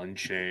 All in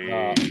shade.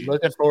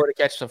 Looking forward to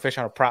catch some fish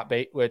on a prop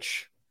bait,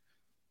 which,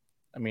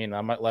 I mean,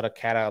 I might let a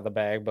cat out of the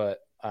bag, but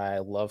I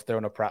love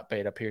throwing a prop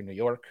bait up here in New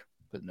York,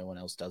 but no one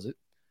else does it.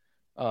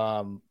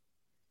 But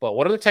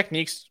what are the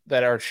techniques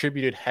that are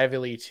attributed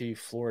heavily to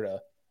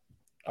Florida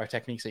are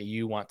techniques that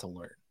you want to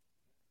learn?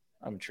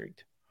 I'm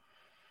intrigued.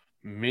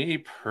 Me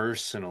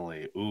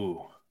personally,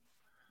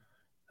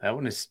 that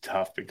one is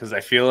tough because I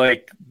feel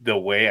like the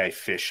way I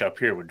fish up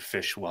here would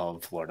fish well in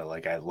Florida.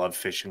 Like I love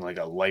fishing like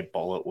a light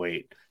bullet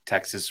weight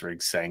Texas rig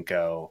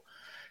Senko.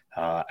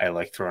 I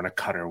like throwing a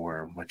cutter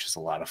worm, which is a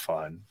lot of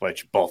fun,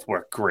 which both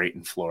work great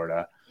in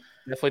Florida.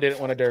 Definitely didn't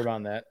want to derb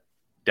on that.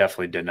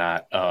 Definitely did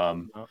not.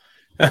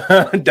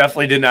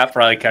 Definitely did not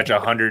probably catch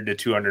 100 to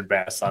 200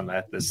 bass on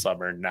that this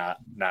summer. Not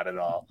at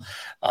all.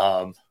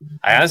 I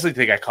honestly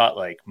think I caught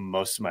like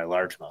most of my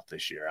largemouth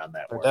this year on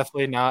that.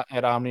 Definitely not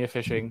at Omnia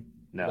Fishing.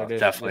 No,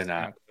 definitely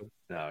not.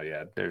 No,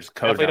 yeah, there's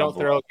code. Definitely don't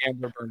throw a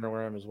gambler burner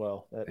worm as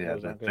well.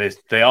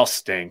 They all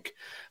stink.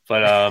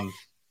 But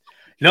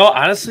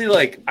honestly,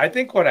 like I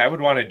think what I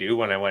would want to do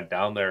when I went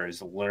down there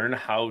is learn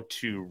how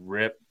to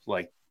rip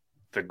like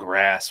the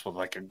grass with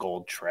like a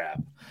gold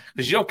trap,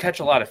 because you don't catch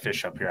a lot of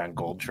fish up here on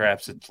gold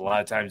traps. It's a lot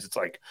of times it's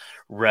like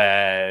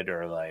red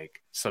or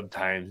like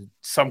sometimes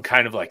some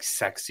kind of like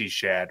sexy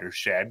shad or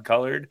shad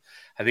colored.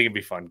 I think it'd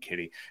be fun,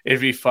 Kitty. It'd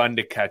be fun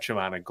to catch them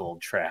on a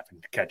gold trap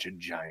and catch a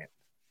giant.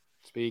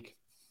 Speak.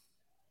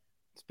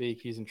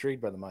 He's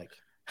intrigued by the mic.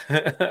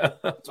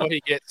 That's what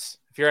he gets.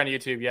 If you're on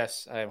YouTube,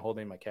 yes, I am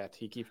holding my cat.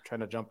 He keeps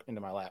trying to jump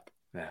into my lap.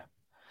 Yeah.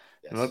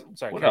 Yes.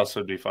 What else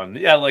would be fun?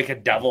 Yeah, like a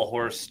devil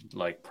horse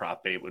like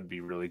prop bait would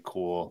be really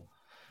cool.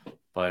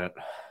 But I'm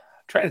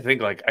trying to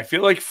think, like I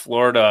feel like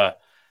Florida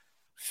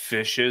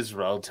fish is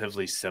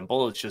relatively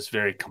simple. It's just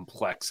very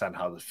complex on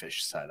how the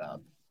fish set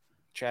up.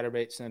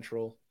 Chatterbait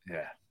Central.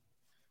 Yeah.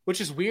 Which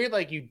is weird,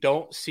 like you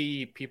don't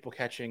see people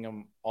catching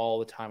them all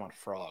the time on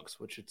frogs,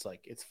 which it's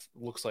like it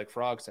looks like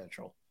Frog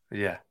Central.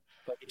 Yeah.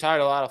 But you talk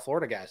to a lot of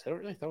Florida guys, they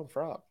don't really throw the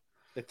frog.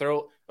 They throw.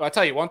 Well, I'll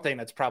tell you one thing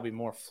that's probably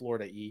more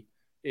Florida-y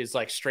is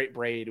like straight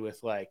braid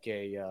with like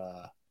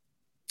a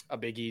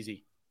Big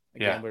Easy,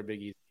 Gambler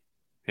Big Easy.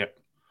 Yep.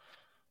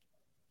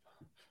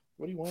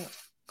 What do you want?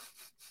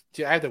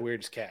 Dude, I have the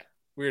weirdest cat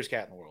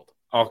in the world.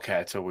 All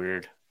cats are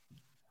weird.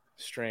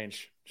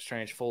 Strange,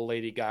 full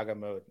Lady Gaga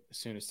mode as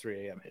soon as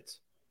 3 a.m. hits.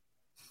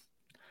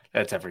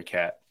 That's every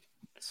cat.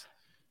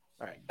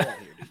 All right, get out of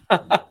here,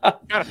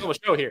 dude. Got to film a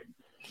show here.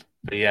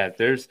 But yeah,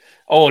 there's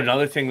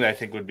another thing that I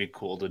think would be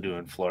cool to do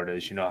in Florida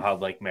is how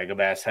like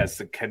Megabass has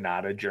the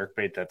Canada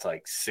jerkbait that's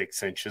like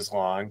 6 inches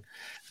long.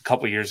 A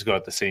couple years ago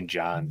at the St.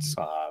 John's,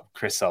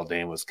 Chris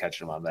Zaldain was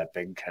catching them on that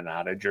big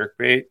Canada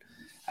jerkbait.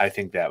 I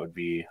think that would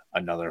be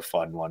another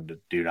fun one to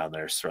do down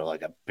there. Is throw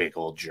like a big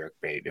old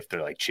jerkbait if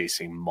they're like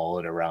chasing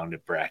mullet around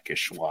in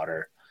brackish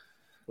water.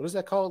 What is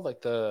that called?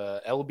 Like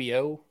the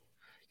LBO?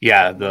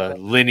 Yeah, the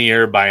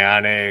linear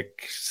bionic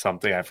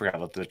something. I forgot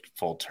what the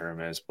full term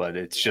is, but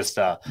it's just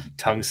a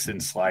tungsten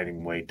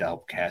sliding weight to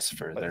help cast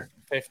further.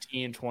 Like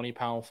 15,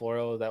 20-pound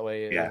fluoro. That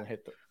way it doesn't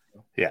hit the...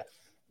 Yeah.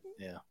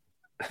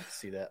 I can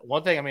see that.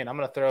 One thing, I'm going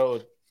to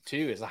throw,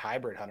 too, is a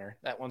hybrid hunter.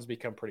 That one's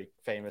become pretty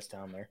famous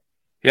down there.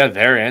 Yeah,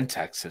 they're in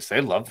Texas. They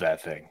love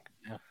that thing.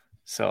 Yeah.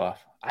 So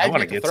I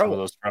want to get some of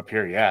those up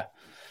here, yeah.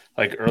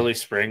 Like early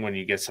spring when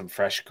you get some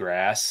fresh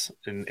grass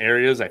in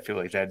areas, I feel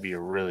like that'd be a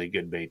really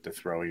good bait to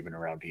throw even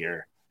around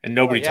here. And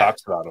nobody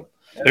talks about them.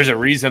 Yeah. There's a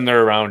reason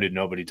they're around and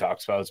nobody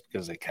talks about it. It's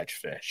because they catch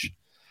fish.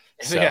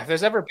 So, yeah, if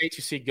there's ever baits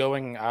you see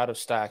going out of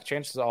stock,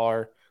 chances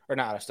are, or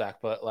not out of stock,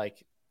 but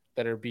like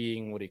that are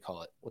being, what do you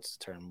call it? What's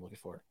the term I'm looking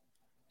for?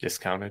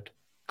 Discounted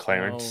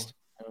clearance.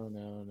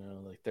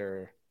 No. Like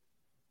they're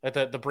like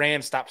the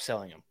brand stopped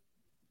selling them.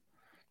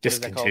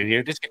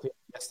 Discontinued. Discontinued.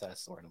 Yes,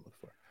 that's the word I'm looking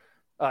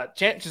for.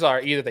 Chances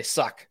are either they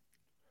suck,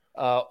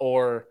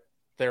 or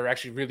they're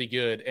actually really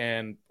good,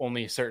 and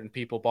only certain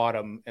people bought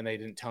them, and they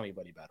didn't tell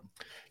anybody about them.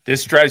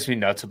 This drives me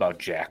nuts about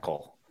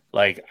Jackal.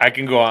 Like, I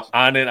can go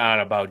on and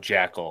on about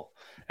Jackal,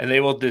 and they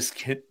will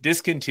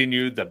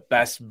discontinue the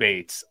best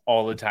baits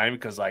all the time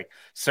because, like,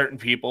 certain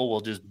people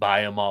will just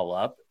buy them all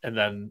up, and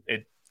then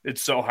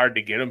it's so hard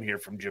to get them here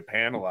from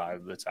Japan a lot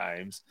of the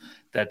times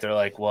that they're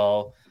like,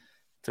 well,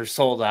 they're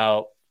sold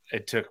out.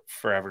 It took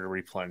forever to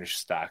replenish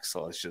stock,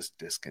 so let's just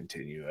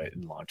discontinue it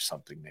and launch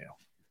something new.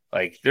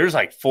 Like, there's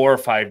like 4 or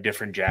 5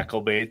 different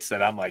Jackal baits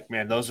that I'm like,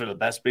 man, those are the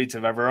best baits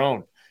I've ever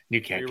owned.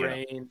 You can't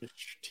get them.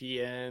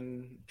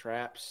 TN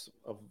traps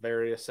of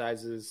various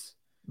sizes.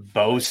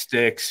 Bow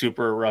stick,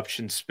 super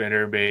eruption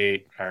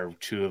spinnerbait are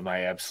 2 of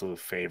my absolute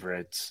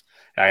favorites.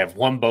 I have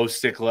 1 bow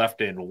stick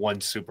left and 1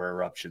 super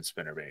eruption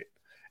spinnerbait,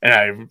 and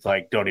I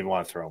like don't even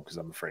want to throw them because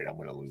I'm afraid I'm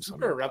going to lose them.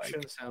 Super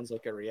eruption sounds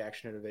like a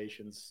Reaction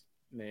Innovations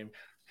name.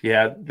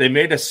 Yeah, they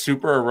made a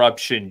super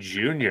eruption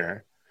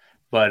junior,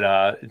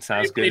 but it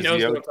sounds good. They know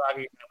what I'm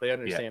talking about. They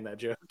understand that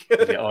joke.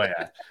 Oh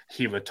yeah,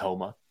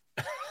 hematoma.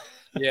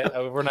 Yeah,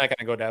 we're not going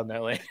to go down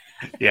that lane.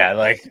 Yeah,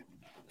 like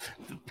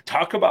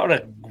talk about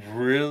a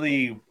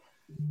really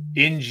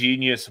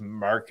ingenious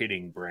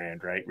marketing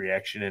brand, right?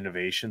 Reaction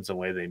Innovations, the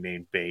way they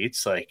name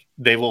baits, like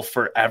they will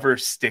forever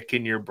stick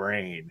in your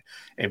brain,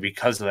 and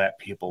because of that,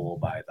 people will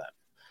buy them.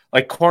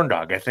 Like corn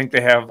dog, I think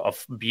they have a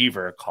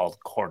beaver called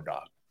corn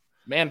dog.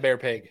 Man bear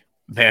pig.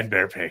 Man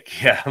bear pig,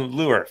 yeah.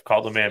 Lure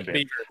called the man bear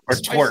beaver. or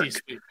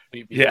twerk.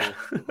 Sweet yeah.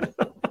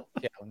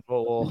 Yeah,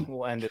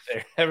 we'll end it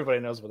there. Everybody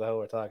knows what the hell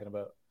we're talking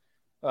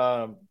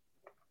about.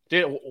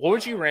 Dude, what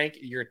would you rank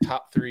your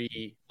top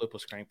 3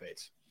 loopless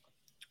crankbaits?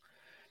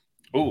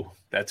 Oh,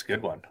 that's a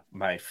good one.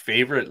 My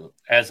favorite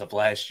as of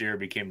last year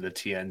became the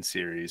TN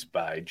series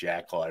by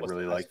Jackal. I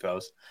really like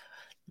those.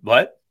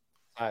 What?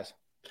 Nice.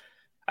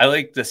 I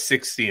like the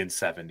 60 and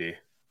 70.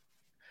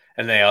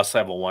 And they also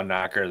have a 1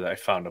 knocker that I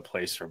found a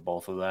place for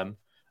both of them.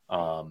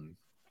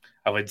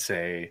 I would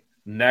say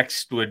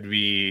next would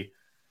be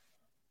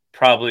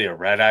probably a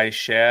red eye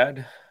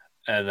shad.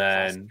 And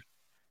then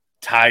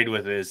tied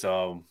with his,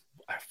 I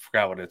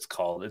forgot what it's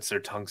called. It's their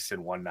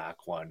tungsten 1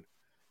 knock one.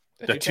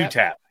 The 2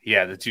 tap.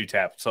 Yeah, the 2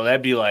 tap. So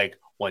that'd be like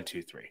 1,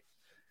 2, 3.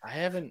 I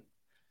haven't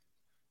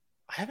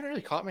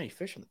really caught many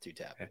fish on the 2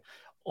 tap.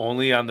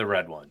 Only on the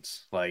red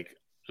ones. Like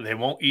they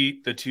won't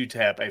eat the 2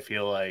 tap, I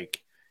feel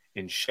like,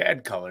 in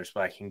shad colors,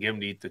 but I can get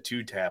them to eat the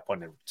 2 tap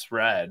when it's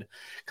red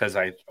because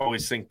I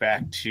always think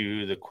back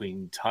to the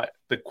queen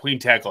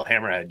tackle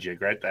hammerhead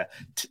jig, right?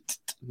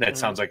 That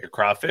sounds like a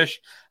crawfish.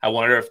 I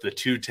wonder if the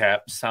 2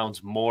 tap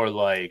sounds more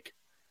like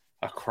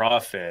a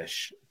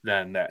crawfish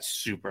than that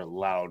super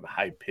loud,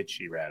 high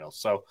pitchy rattle.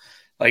 So,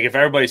 like if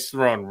everybody's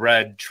throwing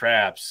red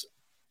traps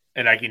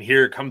and I can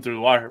hear it come through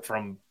the water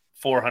from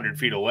 400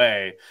 feet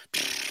away,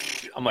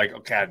 I'm like,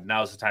 okay,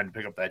 now's the time to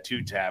pick up that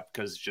 2 tap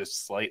because it's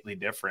just slightly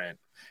different.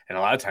 And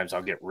a lot of times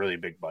I'll get really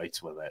big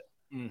bites with it.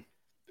 And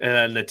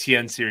then the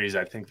TN series,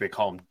 I think they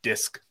call them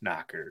disc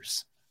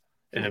knockers.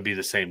 And it'd be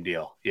the same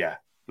deal. Yeah.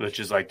 Which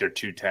is like their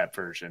 2 tap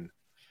version.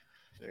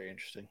 Very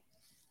interesting.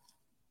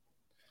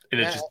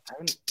 And yeah,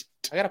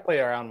 I got to play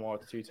around more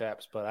with 2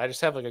 taps, but I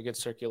just have like a good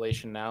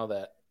circulation now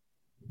that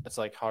it's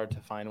like hard to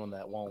find one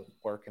that won't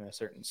work in a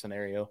certain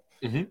scenario.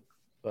 Mm-hmm.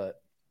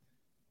 But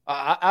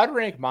I'd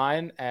rank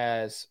mine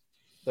as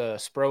the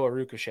Spro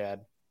Aruka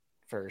shad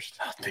first.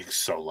 That thing's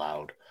so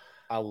loud.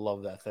 I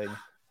love that thing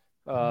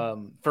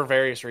for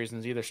various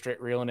reasons, either straight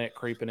reeling it,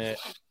 creeping it.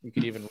 You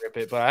could even rip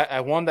it. But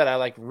I one that I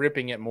like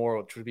ripping it more,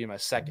 which would be my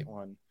second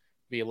one, would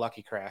be a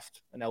Lucky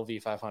Craft, an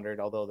LV500,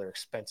 although they're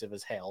expensive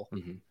as hell.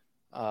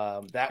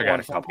 Mm-hmm. That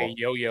one from a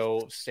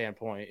yo-yo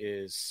standpoint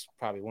is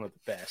probably one of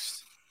the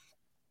best.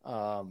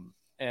 And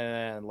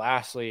then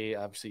lastly,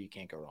 obviously you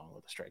can't go wrong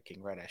with a Strike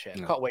King Red Eye Shad.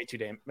 No. Caught way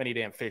too many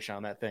damn fish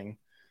on that thing,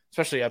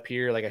 especially up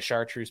here. Like a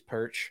chartreuse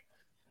perch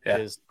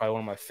is probably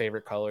one of my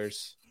favorite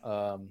colors.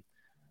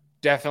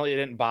 Definitely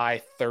didn't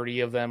buy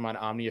 30 of them on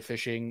Omnia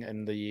Fishing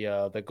and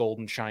the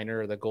golden shiner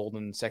or the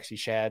golden sexy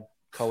shad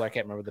color. I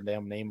can't remember the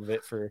damn name of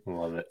it for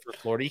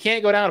Florida. You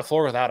can't go down to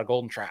Florida without a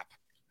golden trap.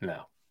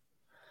 No.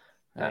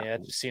 Yeah,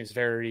 it just seems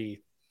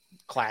very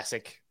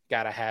classic.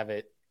 Gotta have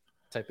it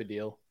type of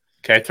deal.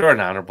 Okay, I throw an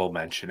honorable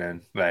mention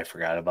in that I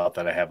forgot about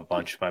that I have a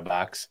bunch in my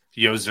box.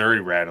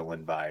 Yozuri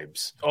Rattling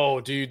Vibes.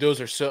 Oh, dude, those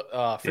are so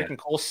freaking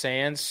Cole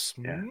Sands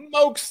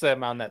smokes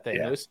them on that thing.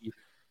 Yeah. Those,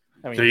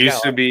 I mean, there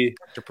used to be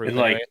in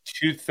like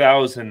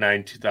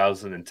 2009,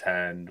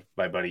 2010,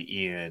 my buddy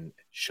Ian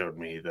showed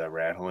me the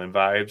Rattling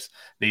Vibes.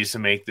 They used to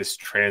make this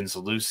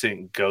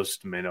translucent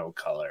ghost minnow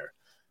color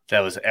that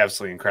was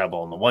absolutely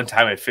incredible. And the one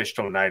time I fished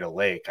Oneida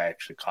Lake, I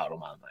actually caught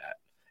them on that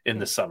in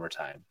the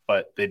summertime,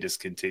 but they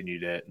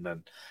discontinued it and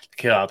then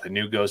came out the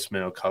new ghost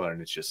minnow color,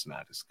 and it's just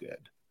not as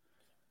good.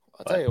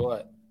 I'll tell you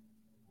what,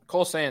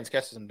 Cole Sands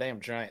catches some damn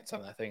giants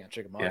on that thing at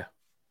Chickamauga.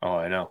 Yeah. Oh,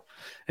 I know.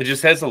 It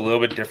just has a little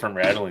bit different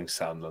rattling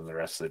sound than the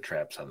rest of the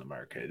traps on the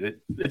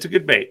market. It's a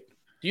good bait.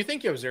 Do you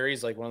think Yozuri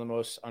is like one of the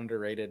most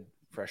underrated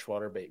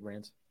freshwater bait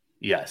brands?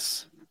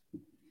 Yes.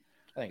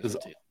 I think so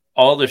too.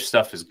 All their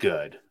stuff is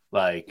good.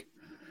 Like,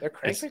 their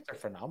crankbaits are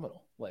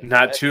phenomenal. Like,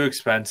 not too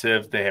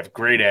expensive. They have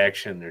great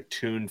action. They're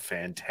tuned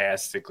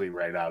fantastically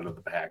right out of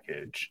the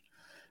package.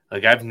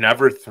 Like, I've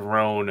never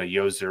thrown a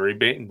Yozuri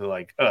bait and be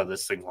like, oh,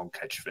 this thing won't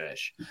catch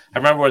fish. I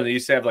remember when they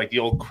used to have like the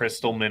old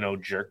crystal minnow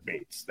jerk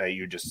baits that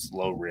you just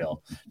slow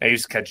reel. I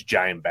used to catch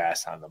giant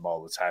bass on them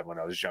all the time when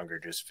I was younger,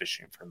 just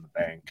fishing from the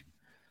bank.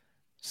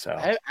 So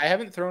I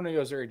haven't thrown a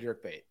Yozuri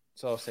jerk bait,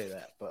 so I'll say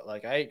that. But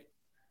like a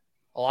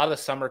lot of the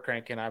summer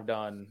cranking I've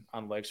done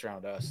on lakes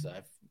around us,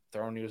 I've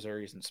thrown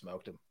Yozuris and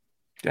smoked them.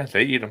 Yeah,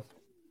 they eat them.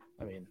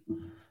 I mean,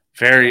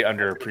 very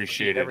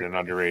underappreciated and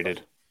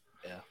underrated.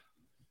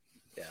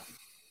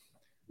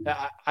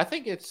 Yeah. I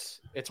think it's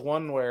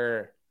one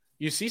where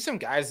you see some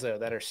guys though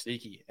that are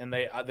sneaky, and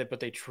but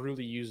they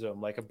truly use them,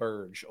 like a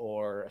Burge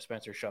or a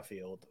Spencer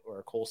Sheffield or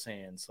a Cole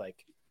Sands.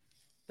 Like,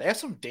 they have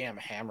some damn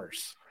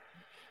hammers,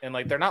 and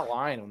like they're not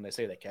lying when they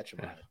say they catch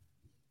them on it.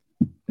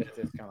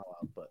 It's kind of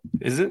wild, but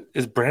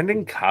is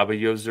Brandon Cobb a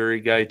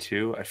Yozuri guy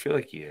too? I feel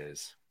like he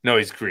is. No,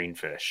 he's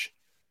Greenfish.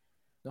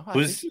 No, I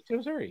think he's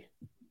Yozuri.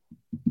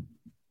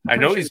 I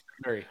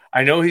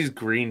know he's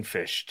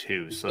Greenfish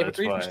too, so that's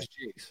why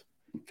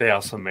they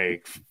also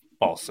make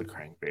balsa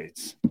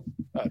crankbaits.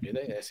 Oh, do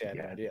they? I had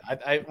no idea.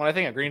 When I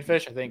think of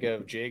Greenfish, I think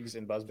of jigs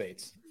and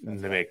buzzbaits.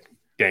 They make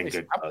dang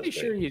good. I'm pretty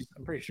sure he's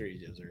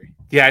Yozuri.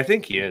 Yeah, I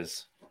think he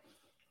is.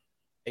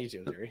 He's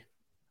Yozuri.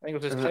 I think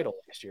it was his title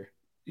last year.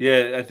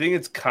 Yeah, I think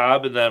it's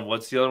Cobb, and then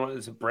what's the other one?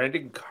 Is it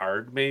Brandon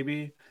Card?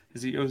 Maybe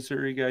is he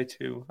Yozuri guy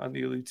too on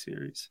the Elite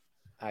Series?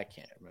 I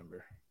can't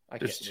remember.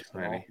 There's too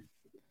many.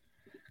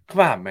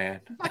 Come on,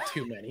 man. Not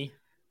too many.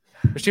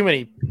 There's too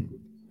many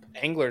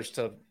anglers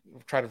to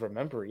try to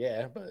remember.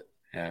 Yeah, but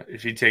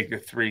if you take the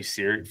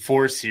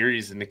 4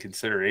 series into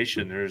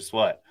consideration, there's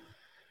what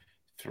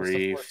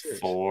 3,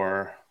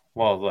 4.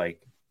 Well,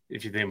 like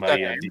if you think about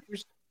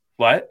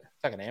what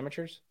talking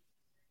amateurs.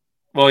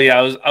 Well,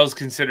 yeah, I was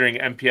considering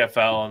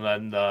MPFL and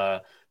then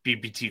the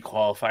BBT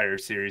qualifier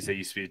series that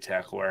used to be the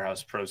Tackle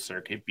Warehouse Pro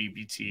Circuit,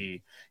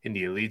 BBT in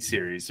the Elite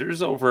Series.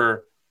 There's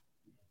over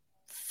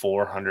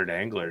 400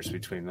 anglers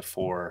between the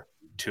 4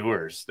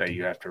 tours that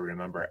you have to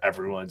remember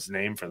everyone's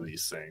name for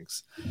these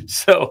things.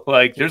 So,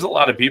 like, there's a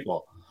lot of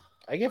people.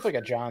 I give like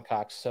a John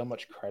Cox so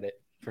much credit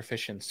for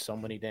fishing so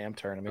many damn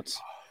tournaments.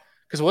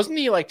 Because wasn't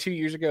he like 3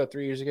 years ago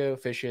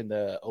fishing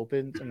the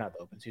Open? Or not the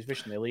Opens. He was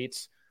fishing the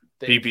Elites.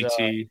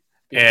 BBT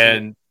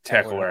and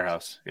Tackle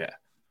Warehouse. Yeah.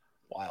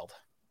 Wild.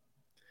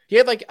 He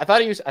had like,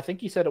 I think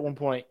he said at one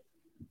point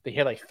they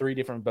had like 3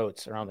 different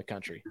boats around the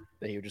country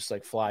that he would just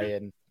like fly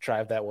in,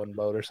 drive that one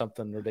boat or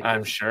something ridiculous.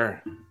 I'm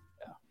sure.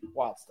 Yeah.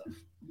 Wild stuff.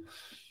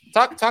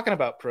 Talking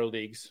about pro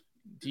leagues,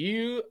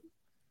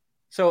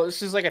 so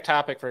this is like a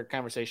topic for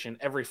conversation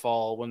every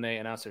fall when they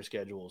announce their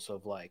schedules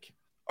of like,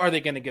 are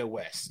they going to go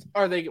west?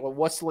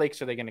 What's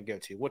lakes are they going to go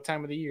to? What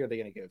time of the year are they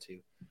going to go to?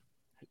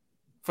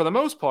 For the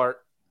most part,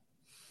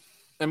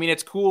 I mean,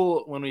 it's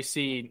cool when we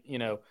see,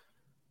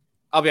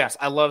 I'll be honest,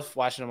 I love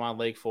watching them on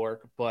Lake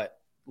Fork, but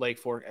Lake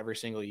Fork every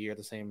single year,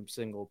 the same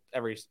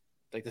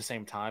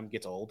time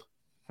gets old,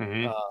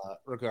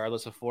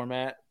 regardless of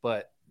format.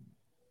 But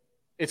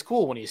it's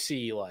cool when you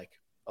see like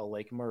a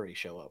Lake Murray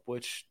show up,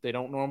 which they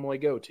don't normally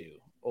go to,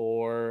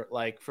 or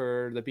like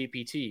for the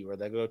BPT where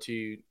they go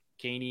to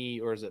Caney,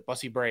 or is it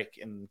Bussy Break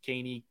in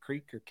Caney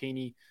Creek or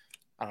Caney?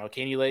 I don't know,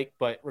 Caney Lake.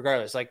 But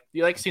regardless, like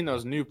you like seeing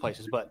those new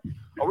places. But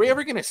are we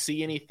ever going to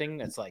see anything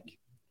that's like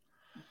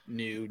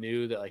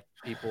new that like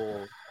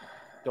people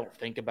don't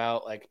think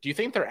about? Like, do you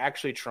think they're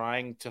actually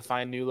trying to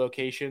find new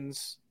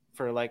locations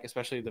for like,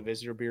 especially the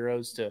visitor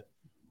bureaus to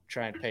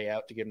try and pay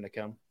out to get them to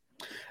come?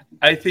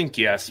 I think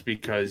yes,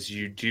 because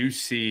you do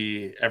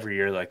see every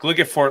year, like look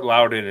at Fort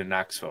Loudon in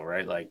Knoxville,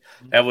 right? Like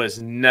that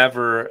was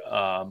never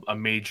a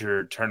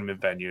major tournament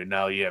venue.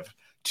 Now you have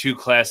 2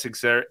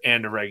 classics there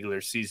and a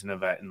regular season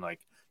event in like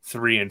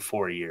 3 and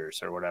 4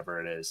 years or whatever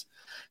it is.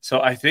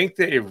 So I think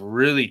they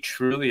really,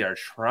 truly are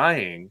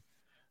trying,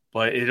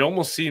 but it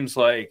almost seems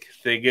like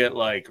they get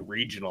like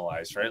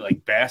regionalized, right?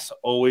 Like Bass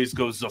always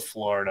goes to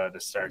Florida to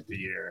start the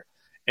year.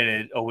 And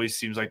it always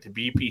seems like the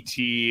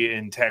BPT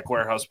and Tackle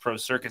Warehouse Pro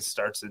Circuit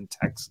starts in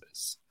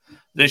Texas.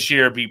 This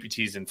year,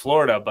 BPT's in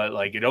Florida, but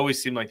like it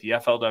always seemed like the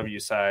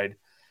FLW side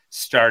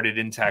started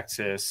in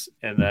Texas,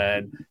 and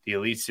then the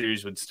Elite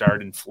Series would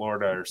start in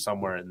Florida or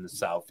somewhere in the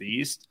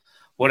Southeast.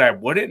 What I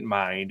wouldn't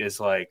mind is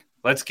like,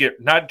 let's get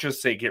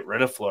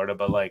rid of Florida,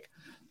 but like,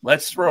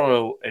 let's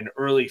throw an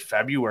early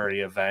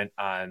February event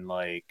on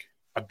like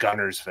a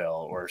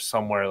Gunnersville or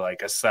somewhere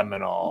like a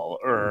Seminole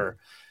or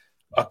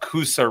a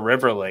Coosa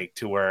River Lake,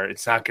 to where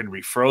it's not going to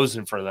be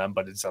frozen for them,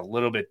 but it's a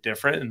little bit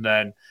different. And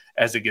then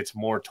as it gets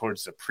more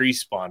towards the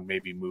pre-spawn,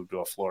 maybe move to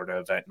a Florida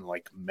event in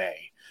like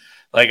May.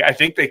 Like, I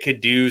think they could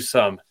do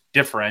some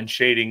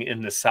differentiating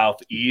in the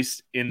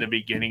Southeast in the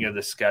beginning of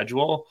the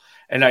schedule.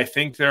 And I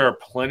think there are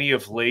plenty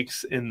of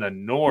lakes in the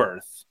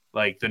North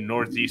Like the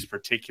Northeast,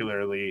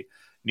 particularly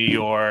New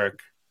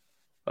York.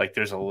 Like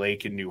there's a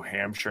lake in New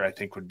Hampshire, I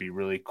think would be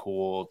really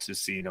cool to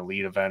see an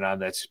elite event on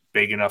that's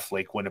big enough.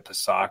 Lake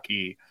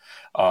Winnipesaukee.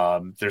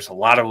 There's a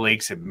lot of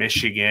lakes in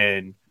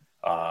Michigan.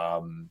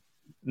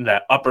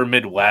 That upper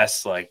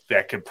Midwest, like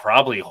that could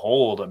probably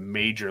hold a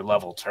major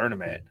level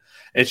tournament.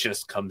 It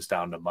just comes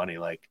down to money.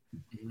 Like,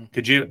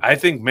 I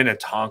think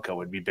Minnetonka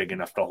would be big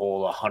enough to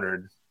hold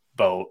 100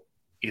 boat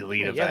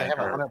elite event. Yeah, they have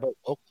 100 boat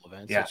local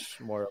events. Yeah. It's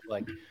more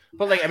like,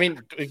 but like, I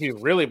mean, if you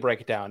really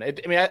break it down,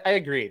 I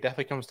agree. It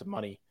definitely comes to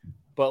money.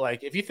 But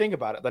like, if you think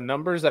about it, the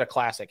numbers that a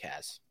classic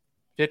has,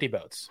 50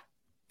 boats,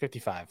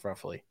 55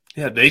 roughly.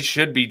 Yeah, they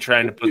should be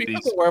trying to put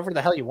these wherever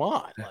the hell you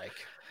want. Like,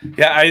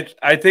 yeah,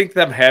 I think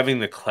them having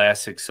the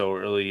classic so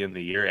early in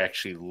the year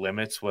actually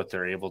limits what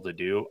they're able to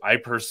do. I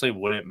personally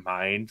wouldn't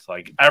mind.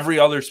 Like every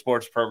other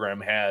sports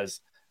program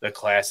has the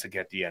classic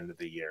at the end of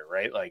the year,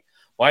 right? Like,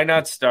 why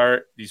not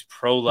start these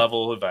pro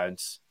level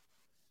events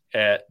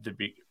at the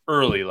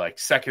early, like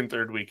second,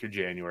 third week of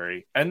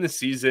January, end the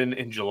season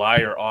in July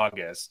or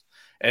August,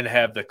 and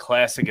have the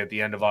classic at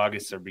the end of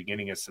August or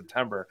beginning of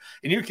September.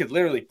 And you could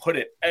literally put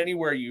it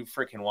anywhere you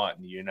freaking want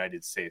in the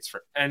United States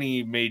for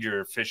any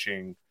major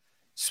fishing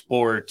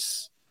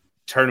sports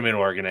tournament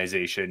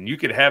organization. You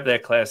could have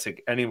that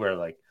classic anywhere.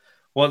 Like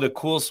one of the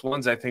coolest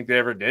ones I think they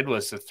ever did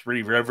was the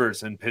Three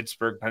Rivers in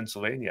Pittsburgh,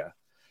 Pennsylvania.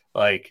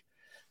 Like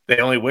they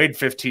only weighed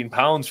 15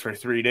 pounds for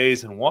 3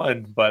 days and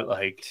won, but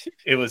like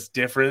it was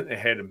different. It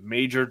had a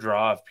major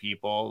draw of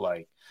people,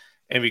 like,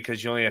 and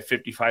because you only have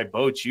 55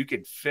 boats, you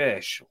could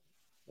fish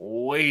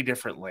way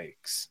different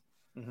lakes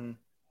and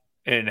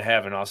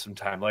have an awesome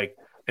time. Like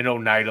an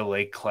Oneida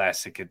Lake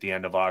Classic at the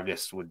end of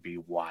August would be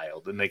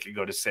wild, and they could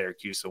go to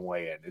Syracuse and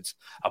weigh in. It's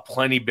a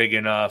plenty big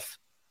enough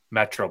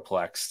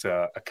metroplex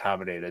to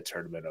accommodate a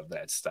tournament of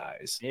that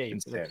size. Yeah,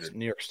 it's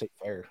New York State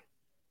Fair.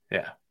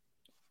 Yeah,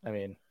 I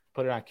mean,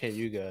 put it on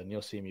Cayuga, and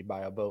you'll see me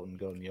buy a boat and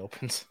go in the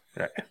opens.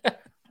 Right.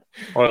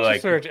 Or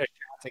like to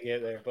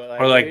get there,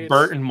 but or like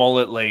Burton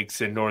Mullet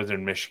Lakes in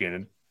northern Michigan.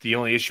 And the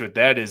only issue with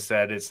that is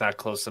that it's not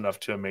close enough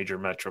to a major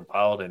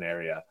metropolitan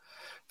area.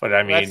 But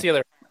I mean, that's the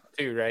other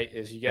too, right?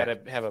 Is you got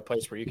to have a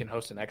place where you can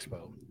host an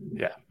expo.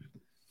 Yeah,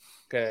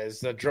 because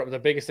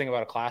the biggest thing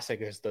about a classic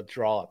is the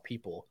draw of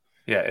people.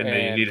 Yeah, and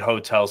then you need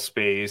hotel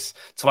space.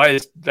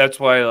 That's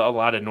why a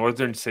lot of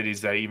northern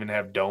cities that even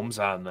have domes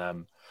on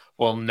them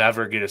will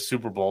never get a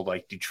Super Bowl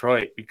like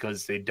Detroit,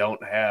 because they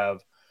don't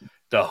have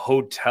the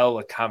hotel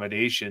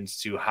accommodations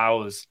to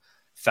house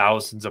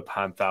thousands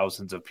upon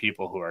thousands of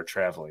people who are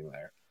traveling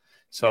there.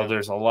 So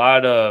there's a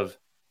lot of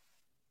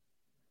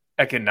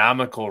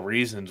economical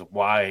reasons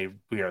why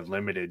we are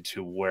limited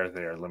to where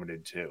they are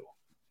limited to.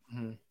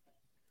 Mm-hmm.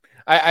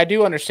 I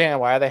do understand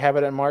why they have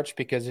it in March,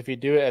 because if you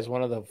do it as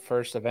one of the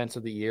first events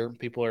of the year,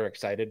 people are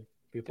excited.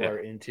 People are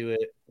into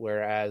it.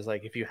 Whereas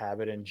like if you have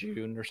it in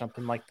June or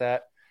something like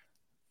that,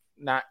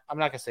 I'm not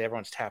going to say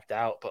everyone's tapped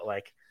out, but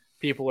like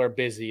people are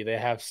busy. They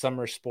have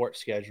summer sports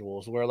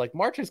schedules where like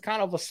March is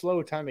kind of a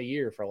slow time of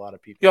year for a lot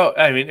of people.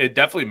 I mean, it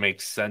definitely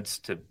makes sense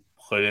to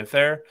put it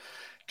there.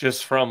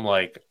 Just from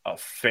like a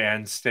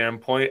fan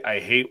standpoint, I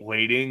hate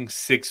waiting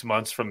 6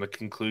 months from the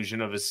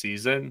conclusion of a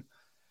season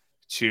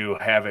to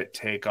have it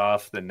take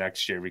off the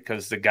next year,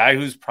 because the guy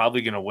who's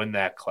probably going to win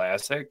that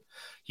classic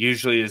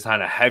usually is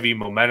on a heavy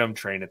momentum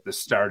train at the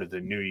start of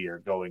the new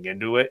year going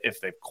into it if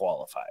they've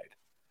qualified.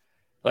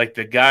 Like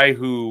the guy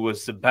who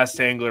was the best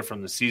angler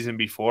from the season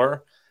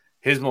before,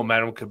 his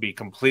momentum could be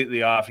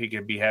completely off. He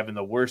could be having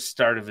the worst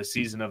start of a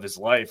season of his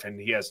life, and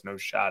he has no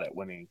shot at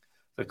winning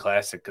the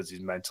classic because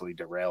he's mentally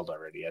derailed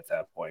already at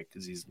that point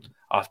because he's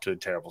off to a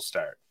terrible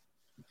start.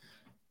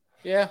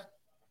 Yeah,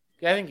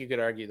 I think you could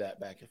argue that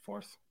back and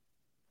forth.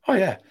 Oh,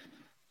 yeah.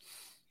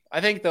 I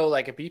think, though,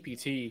 like a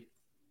BPT,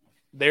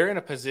 they're in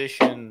a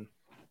position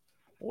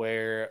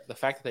where the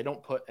fact that they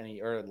don't put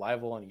any or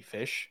libel any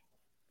fish,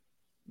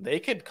 they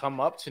could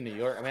come up to New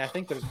York. I mean, I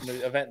think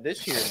the event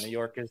this year in New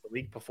York is the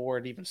week before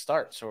it even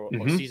starts or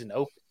season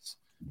opens,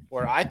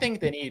 where I think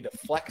they need to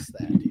flex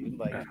that, dude.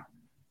 Like,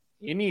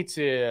 you need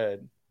to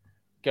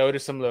go to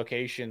some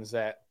locations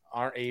that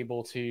aren't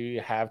able to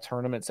have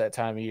tournaments that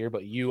time of year,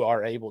 but you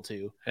are able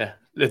to. Yeah.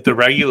 If the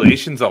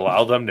regulations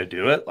allow them to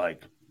do it,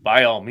 like,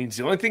 by all means.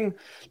 The only thing,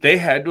 they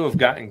had to have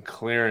gotten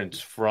clearance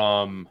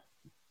from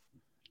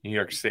New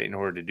York State in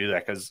order to do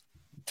that, because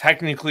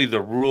technically the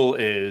rule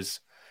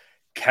is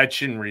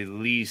catch and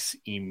release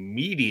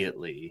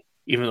immediately,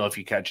 even though if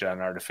you catch it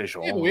on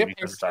artificial only, we have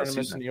because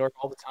tournaments in New York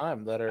all the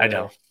time that are, I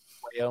know,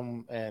 play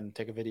them and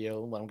take a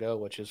video and let them go,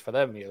 which is for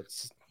them.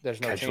 There's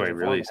no catch change in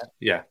release. format.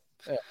 Yeah.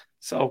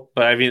 So,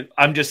 but I mean,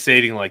 I'm just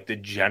stating like the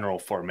general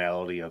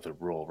formality of the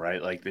rule,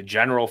 right? Like the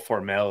general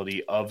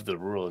formality of the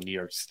rule in New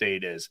York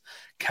State is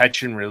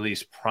catch and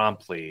release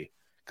promptly,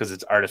 because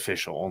it's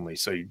artificial only.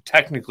 So you're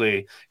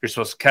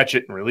supposed to catch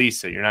it and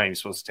release it. You're not even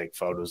supposed to take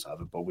photos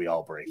of it, but we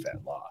all break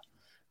that law.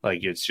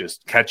 Like it's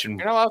just catch and.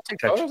 You're not allowed to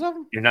take photos of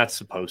them? You're not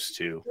supposed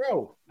to.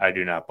 Bro. I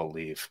do not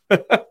believe. Do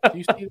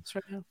you see this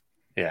right now?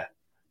 Yeah.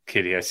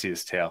 Kitty, I see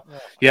his tail. Oh,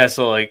 Yeah,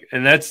 so like,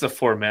 and that's the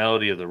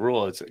formality of the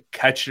rule. It's a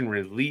catch and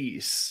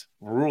release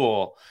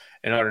rule,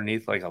 and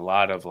underneath like a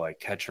lot of like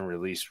catch and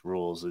release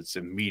rules, it's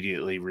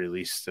immediately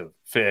release the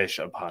fish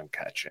upon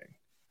catching.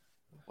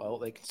 well,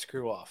 they can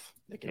screw off.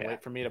 They can Yeah.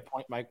 wait for me to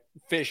point my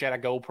fish at a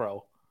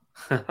GoPro.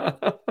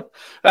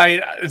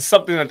 It's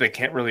something that they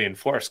can't really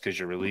enforce because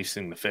you're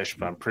releasing the fish,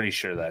 but I'm pretty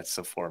sure that's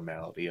the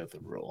formality of the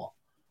rule.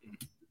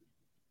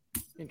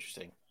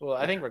 Interesting. Well,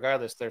 I think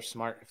regardless, they're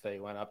smart if they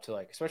went up to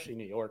like, especially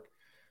New York.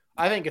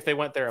 I think if they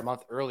went there a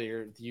month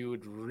earlier, you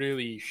would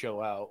really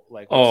show out.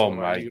 Like, oh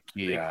my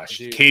gosh,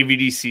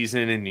 KVD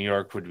season in New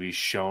York would be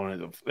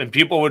shown, and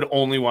people would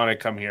only want to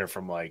come here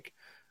from like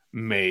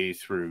May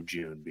through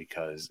June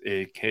because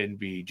it can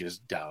be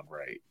just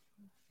downright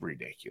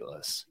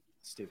ridiculous.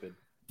 Stupid.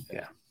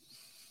 Yeah.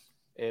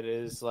 It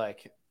is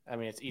like, I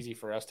mean, it's easy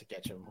for us to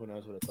catch them. Who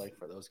knows what it's like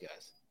for those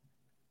guys?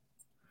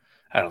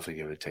 I don't think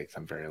it would take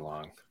them very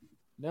long.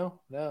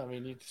 No. I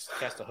mean, you just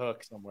cast a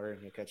hook somewhere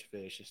and you catch a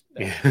fish.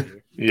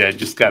 Yeah,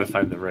 just got to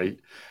find the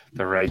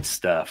right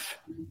stuff.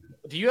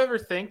 Do you ever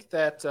think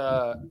that?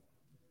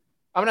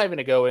 I'm not even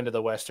gonna go into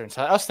the Western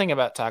side. I was thinking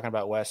about talking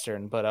about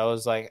Western, but I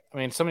was like, I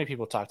mean, so many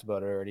people talked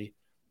about it already.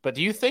 But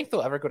do you think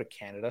they'll ever go to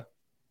Canada,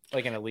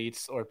 like an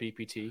Elites or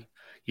BPT?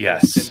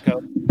 Yes,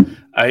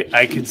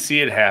 I can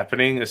see it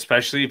happening,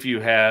 especially if you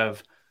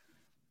have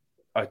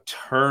a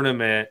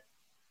tournament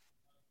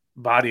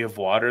body of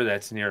water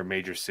that's near a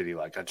major city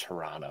like a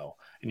Toronto,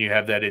 and you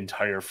have that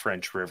entire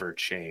French River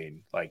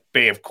chain. Like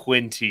Bay of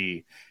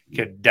Quinte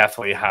could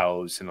definitely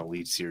house an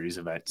Elite Series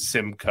event.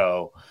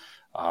 Simcoe,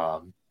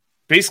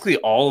 basically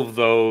all of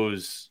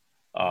those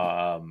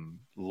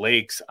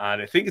lakes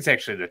on, I think it's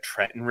actually the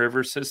Trenton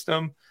River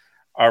system,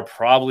 are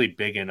probably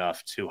big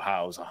enough to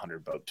house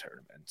 100 boat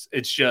tournaments.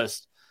 It's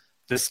just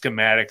the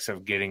schematics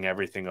of getting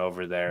everything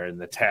over there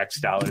and the tax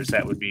dollars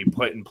that would be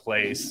put in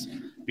place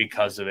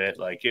because of it.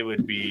 Like it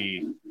would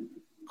be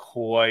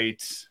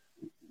quite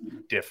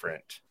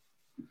different.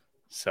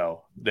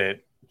 So that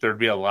there'd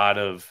be a lot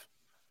of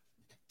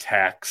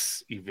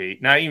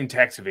not even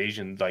tax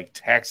evasion, like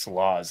tax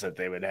laws that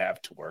they would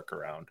have to work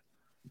around.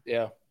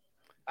 Yeah.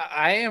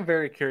 I am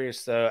very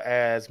curious though,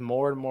 as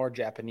more and more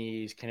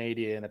Japanese,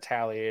 Canadian,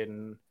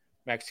 Italian,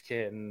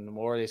 Mexican,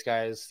 more of these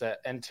guys that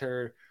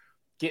enter,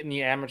 get in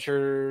the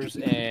amateurs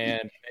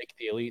and make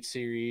the Elite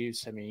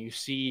Series. I mean, you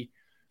see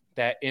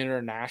that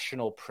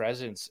international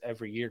presence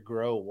every year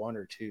grow one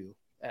or two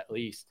at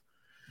least.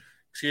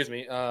 Excuse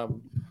me.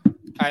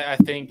 I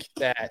think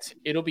that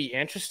it'll be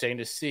interesting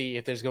to see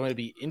if there's going to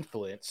be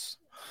influence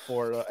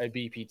for a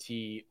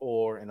BPT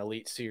or an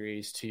Elite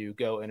Series to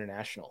go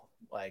international,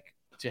 like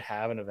to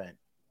have an event.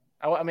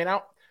 I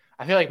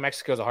feel like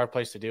Mexico is a hard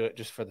place to do it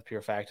just for the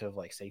pure fact of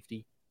like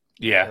safety.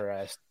 Yeah.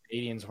 Whereas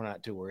Canadians, we're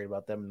not too worried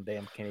about them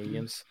damn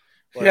Canadians.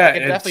 But yeah, I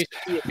can definitely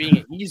see it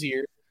being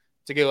easier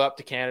to go up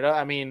to Canada.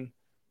 I mean,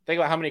 think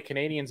about how many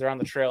Canadians are on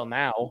the trail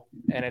now,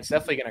 and it's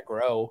definitely going to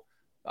grow.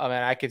 I mean,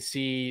 I could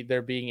see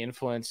there being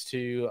influence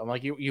to. I'm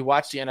like, you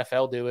watch the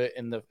NFL do it,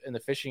 and the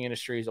fishing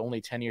industry is only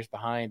 10 years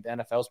behind. The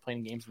NFL's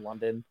playing games in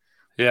London.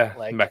 Yeah,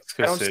 like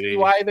Mexico I don't City. see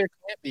why there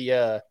can't be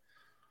a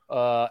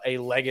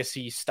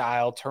legacy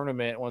style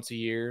tournament once a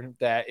year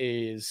that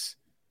is,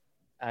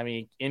 I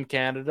mean, in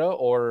Canada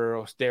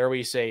or dare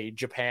we say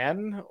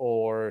Japan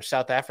or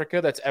South Africa,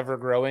 that's ever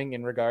growing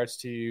in regards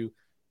to,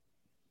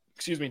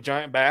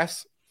 giant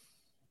bass.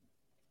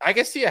 I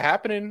can see it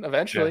happening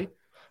eventually. Yeah.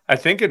 I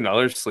think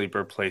another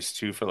sleeper place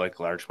too for like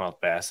largemouth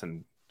bass,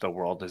 and the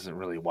world isn't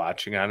really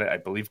watching on it. I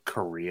believe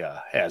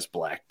Korea has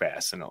black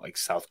bass, and like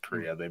South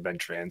Korea, they've been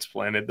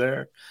transplanted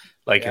there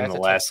like in the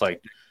last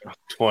like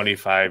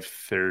 25,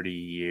 30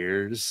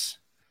 years.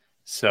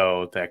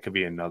 So that could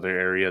be another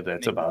area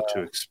that's about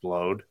to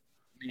explode.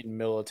 Need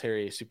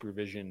military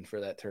supervision for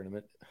that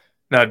tournament.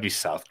 No, it'd be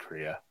South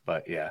Korea,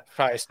 but yeah,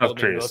 probably still South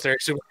Korea military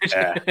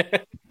supervision.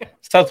 Yeah.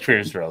 South Korea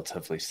is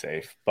relatively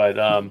safe, but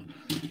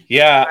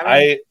yeah,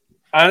 I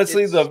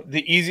honestly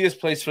the easiest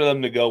place for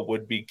them to go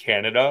would be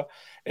Canada.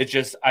 It's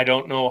just I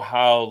don't know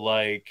how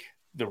like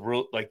the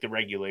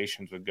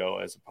regulations would go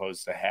as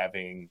opposed to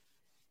having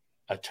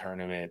a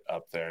tournament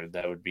up there.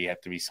 That would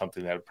have to be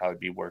something that would probably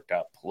be worked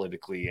out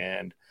politically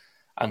and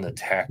on the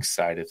tax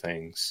side of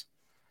things.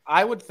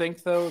 I would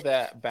think though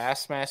that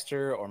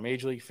Bassmaster or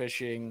Major League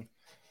Fishing,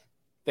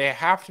 they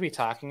have to be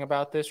talking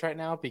about this right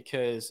now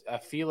because I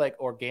feel like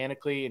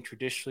organically and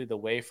traditionally the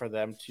way for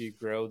them to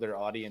grow their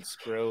audience,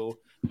 grow,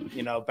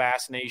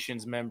 Bass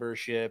Nation's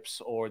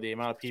memberships or the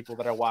amount of people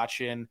that are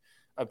watching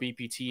a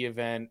BPT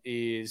event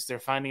is they're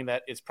finding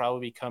that it's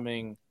probably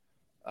becoming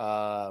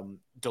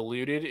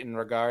diluted in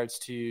regards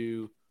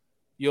to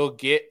you'll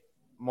get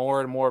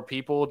more and more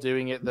people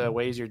doing it the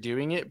ways you're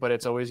doing it, but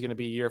it's always going to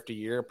be year after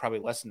year, probably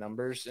less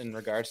numbers in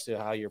regards to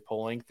how you're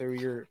pulling through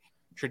your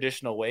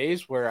traditional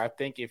ways, where I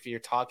think if you're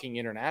talking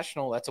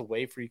international, that's a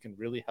way for you can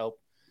really help.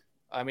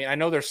 I mean, I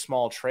know there's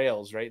small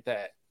trails, right,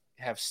 that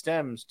have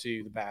stems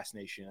to the Bass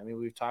Nation. I mean,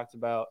 we've talked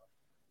about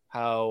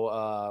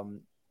how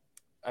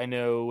I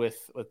know with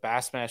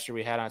Bassmaster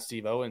we had on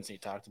Steve Owens, he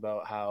talked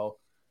about how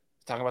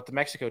talking about the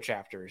Mexico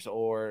chapters,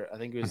 or I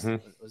think it was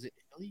Mm-hmm. was it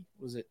Italy?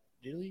 Was it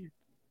Italy?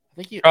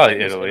 I think Probably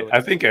it was Italy. Italy.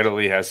 I think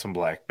Italy has some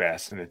black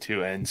bass in it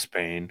too, and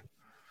Spain.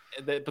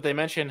 But they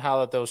mentioned how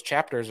that those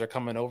chapters are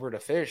coming over to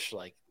fish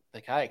like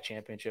the kayak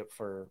championship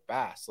for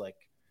bass. Like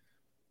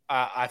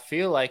I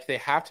feel like they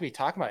have to be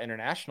talking about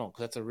international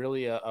because that's a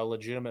really a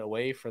legitimate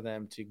way for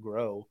them to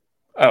grow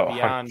Oh,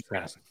 beyond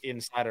 100%.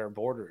 inside our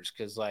borders.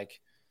 Because like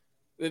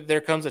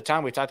there comes a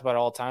time we talked about it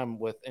all the time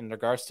with in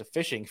regards to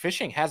fishing.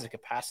 Fishing has a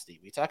capacity.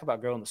 We talk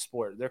about growing the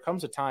sport. There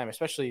comes a time,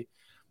 especially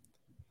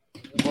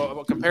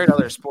compared to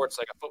other sports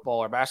like a football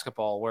or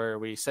basketball, where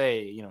we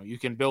say, you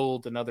can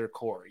build another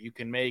court, you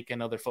can make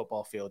another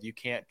football field. You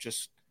can't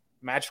just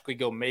magically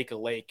go make a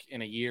lake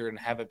in a year and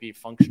have it be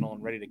functional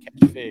and ready to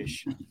catch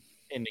fish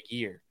in a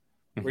year.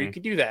 Where you Mm-hmm.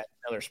 could do that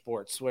in other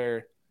sports,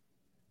 where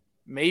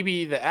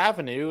maybe the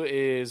avenue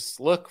is,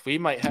 look, we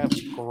might have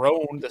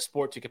grown the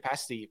sport to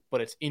capacity,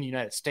 but it's in the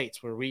United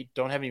States where we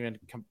don't have even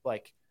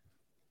like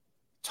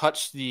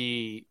touch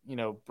the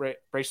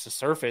brace the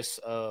surface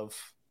of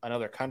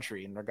another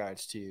country in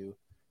regards to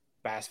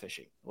bass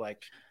fishing.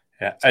 Like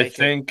Yeah, I take it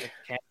think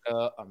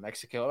Canada or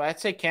Mexico. I'd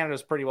say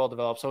Canada's pretty well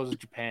developed. So is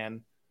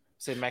Japan.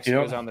 I'd say you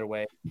Mexico's know on their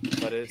way,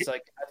 but it's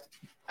like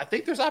I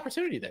think there's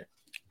opportunity there.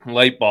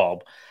 light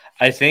bulb.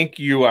 I think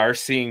you are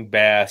seeing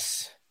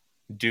bass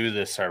do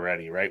this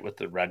already, right? With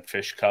the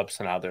redfish cups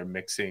and how they're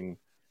mixing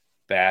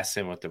bass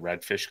in with the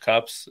redfish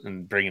cups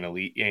and bringing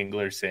elite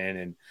anglers in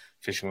and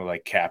fishing with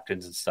like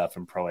captains and stuff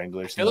and pro I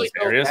anglers in feel those like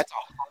though, areas. that's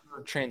a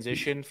harder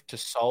transition to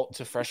salt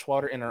to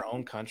freshwater in our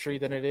own country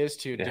than it is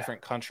to Yeah.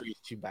 different countries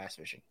to bass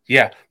fishing.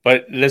 Yeah,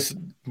 but this is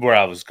where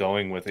I was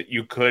going with it.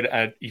 You could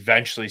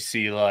eventually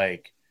see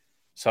like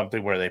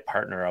something where they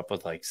partner up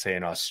with, like, say,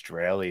 in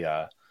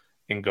Australia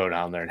and go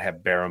down there and have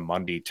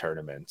barramundi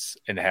tournaments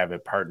and have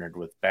it partnered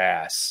with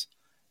bass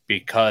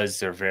because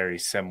they're very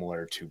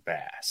similar to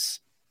bass.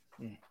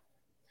 See,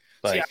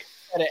 I Like, look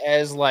at it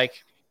as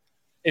like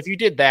if you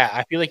did that,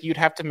 I feel like you'd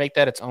have to make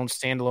that its own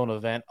standalone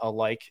event,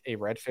 like a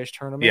redfish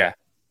tournament. yeah,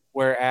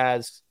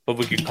 Whereas, but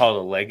we could call it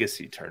a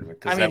legacy tournament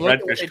because I mean, that look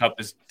at what Redfish Cup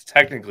is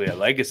technically a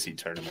legacy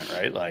tournament,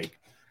 right? Like,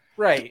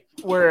 right,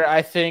 where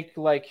I think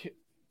like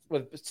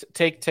with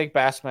take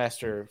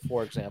Bassmaster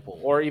for example,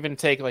 or even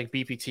take like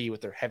BPT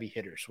with their heavy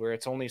hitters, where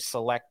it's only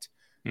select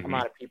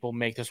amount of people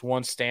make this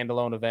one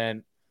standalone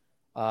event.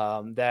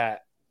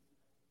 That,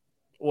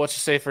 let's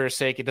just say for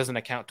sake, it doesn't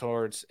account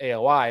towards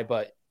AOI,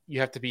 but you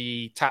have to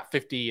be top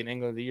 50 in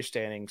Angler of the Year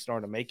standings in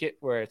order to make it.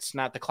 Where it's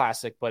not the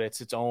classic, but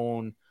it's its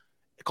own,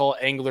 call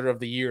it Angler of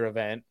the Year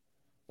event,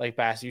 like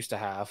Bass used to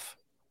have.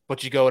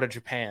 But you go to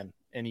Japan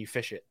and you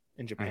fish it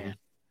in Japan.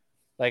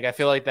 Like I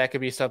feel like that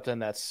could be something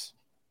that's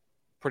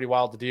pretty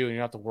wild to do, and you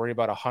don't have to worry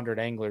about 100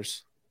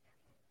 anglers.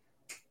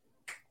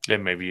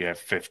 then maybe you have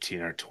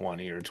 15 or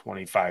 20 or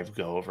 25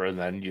 go over, and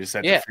then you just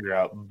have Yeah. to figure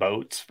out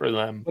boats for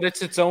them. But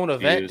it's its own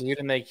event, Use- dude,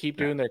 and they keep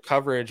doing their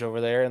coverage over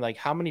there. And like,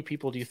 how many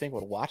people do you think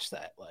would watch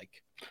that? Like,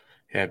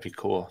 Yeah, it'd be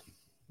cool.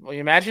 well,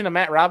 you imagine a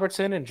Matt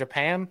Robertson in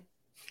Japan.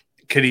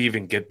 Could he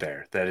even get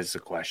there? That is the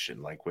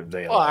question. Like, would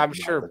they? Well, allow I'm him out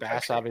sure of the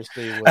Bass country?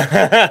 obviously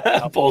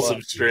would Pull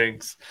some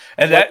strings,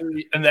 and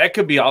that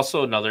could be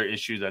also another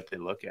issue that they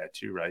look at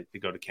too, right? They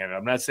go to Canada.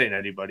 I'm not saying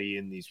anybody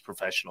in these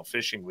professional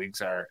fishing leagues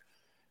are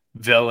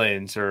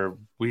villains, or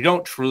we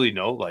don't truly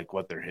know like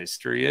what their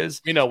history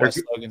is. We know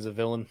Wes Logan's a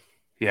villain.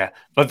 Yeah,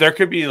 but there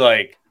could be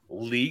like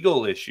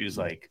legal issues,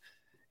 like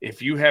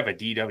if you have a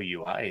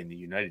DWI in the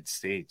United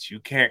States, you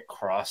can't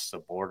cross the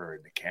border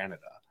into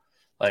Canada.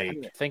 I Like, didn't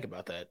even think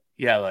about that.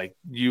 yeah, like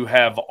you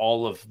have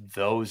all of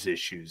those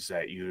issues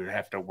that you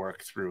have to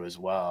work through as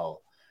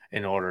well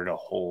in order to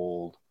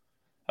hold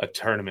a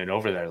tournament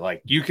over there.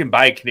 Like, you can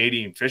buy a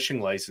Canadian fishing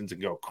license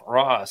and go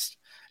across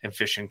and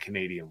fish in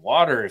Canadian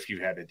water if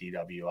you had a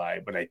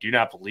DWI, but I do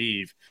not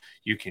believe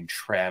you can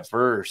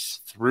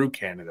traverse through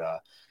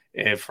Canada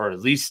for at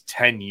least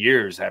 10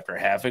 years after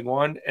having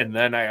one. And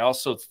then I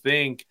also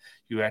think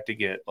you have to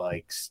get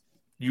like,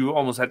 you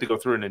almost have to go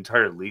through an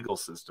entire legal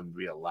system to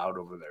be allowed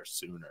over there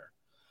sooner.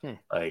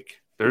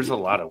 Like, there's a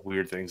lot of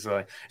weird things.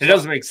 Like, it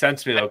doesn't make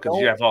sense to me though, because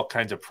you have all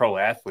kinds of pro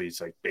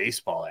athletes, like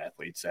baseball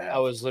athletes. That have, I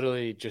was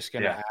literally just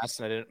gonna ask,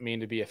 and I didn't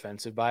mean to be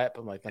offensive by it,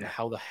 but I'm like, then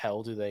how the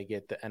hell do they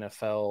get the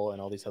NFL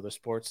and all these other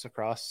sports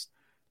across?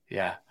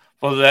 Yeah,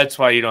 well, that's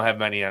why you don't have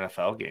many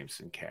NFL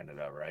games in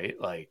Canada, right?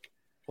 Like,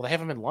 well, they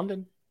have them in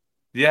London.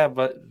 Yeah,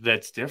 but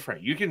that's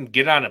different. You can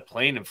get on a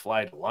plane and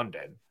fly to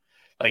London.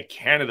 Like,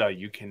 Canada,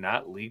 you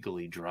cannot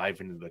legally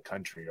drive into the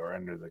country or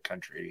enter the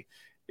country.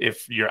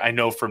 If you're, I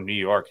know from New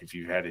York, if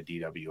you've had a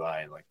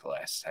DWI in like the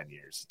last 10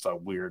 years, it's a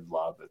weird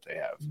law that they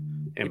have.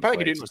 You probably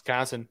could do it in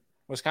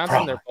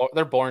Wisconsin.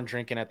 They're born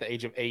drinking at the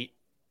age of 8.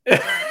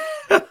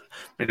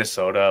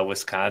 Minnesota,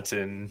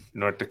 Wisconsin,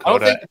 North I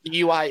Dakota. don't think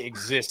DUI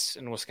exists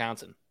in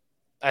Wisconsin.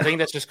 I think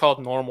that's just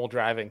called normal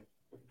driving.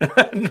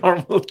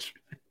 Normal.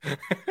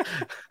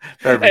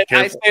 And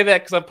I say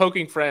that because I'm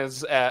poking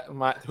friends at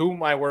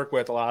whom I work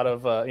with, a lot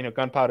of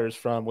gunpowders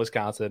from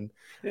Wisconsin.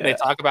 Yeah. And they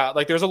talk about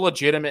like there's a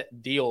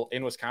legitimate deal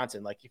in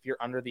Wisconsin. Like if you're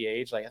under the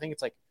age, like I think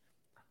it's like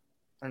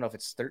I don't know if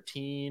it's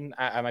 13.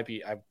 I might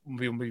be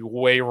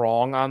way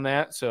wrong on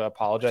that, so I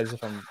apologize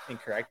if I'm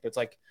incorrect. But it's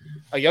like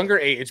a younger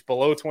age,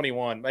 below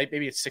 21,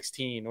 maybe it's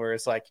 16, where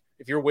it's like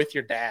if you're with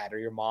your dad or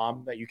your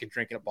mom, that you can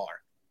drink in a bar.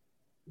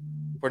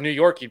 For New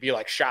York, you'd be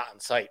like shot on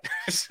sight.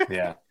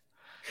 Yeah,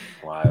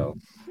 wild.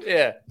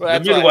 Yeah, the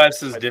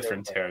Midwest is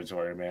different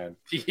territory, man.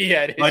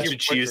 Yeah, it is. Bunch of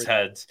cheese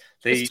heads.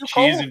 They eat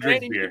cheese and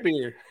drink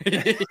beer.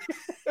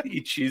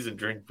 Eat cheese and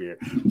drink beer.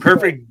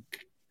 Perfect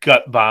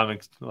gut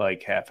bombing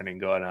like happening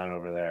going on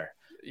over there.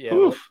 Yeah,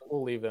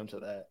 we'll leave them to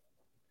that.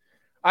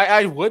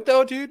 I would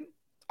though, dude.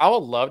 I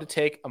would love to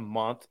take a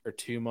month or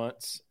 2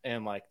 months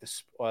and like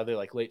this, either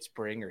like late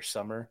spring or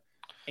summer,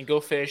 and go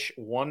fish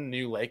one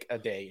new lake a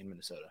day in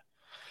Minnesota.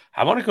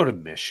 I want to go to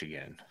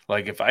Michigan.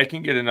 Like, if I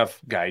can get enough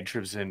guide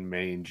trips in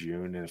May and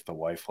June, and if the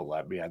wife will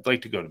let me, I'd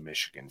like to go to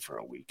Michigan for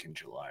a week in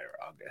July or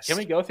August. Can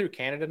we go through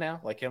Canada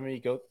now? Like, can we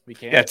go? We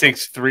can. Yeah, it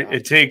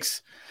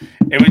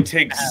would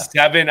take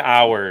 7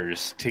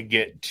 hours to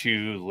get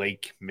to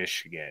Lake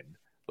Michigan,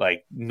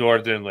 like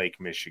northern Lake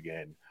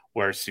Michigan,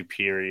 where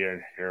Superior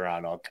and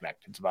Huron all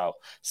connect. It's about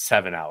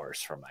 7 hours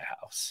from my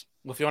house.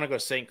 Well, if you want to go to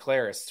St.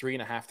 Clair, it's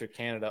 3.5 through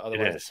Canada.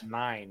 Otherwise, it's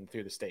 9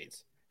 through the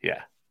States.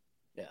 Yeah.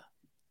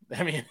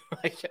 I mean,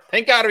 like,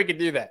 thank God we could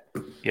do that.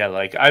 Yeah,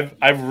 like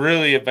I've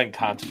really have been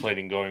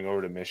contemplating going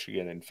over to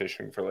Michigan and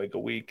fishing for like a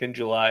week in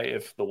July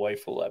if the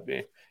wife will let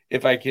me.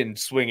 If I can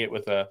swing it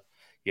with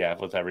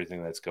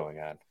everything that's going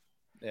on.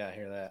 Yeah, I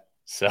hear that.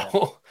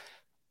 So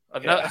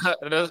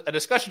a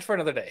discussion for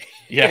another day.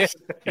 Yes.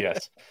 All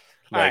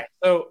right.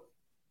 So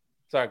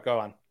sorry, go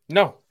on.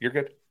 No, you're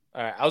good.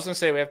 All right. I was gonna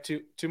say we have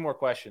two more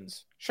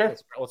questions. Sure.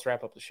 Let's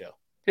wrap up the show.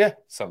 Yeah,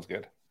 sounds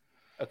good.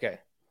 Okay.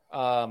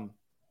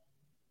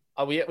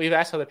 We've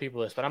asked other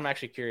people this, but I'm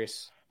actually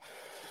curious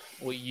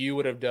what you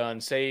would have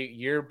done. Say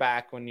you're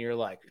back when you're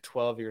like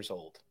 12 years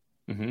old,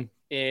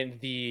 in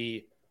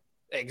the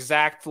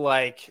exact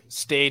like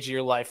stage of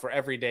your life where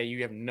every day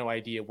you have no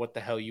idea what the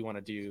hell you want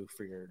to do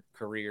for your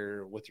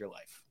career with your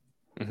life.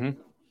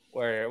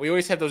 Where we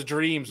always have those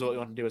dreams of what we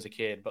want to do as a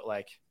kid, but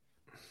like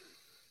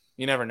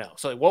you never know.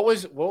 So like, what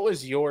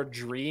was your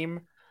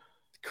dream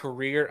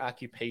career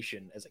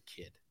occupation as a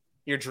kid?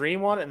 Your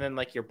dream one, and then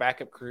like your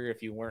backup career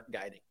if you weren't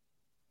guiding.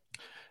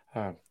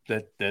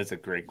 That's a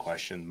great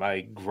question.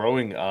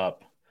 Growing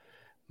up,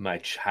 my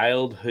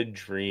childhood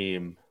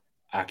dream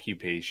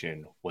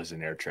occupation was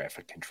an air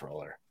traffic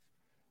controller.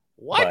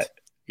 What? But,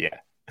 yeah.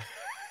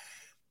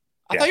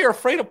 I thought you were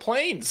afraid of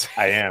planes.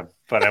 I am,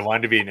 but I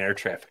wanted to be an air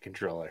traffic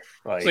controller.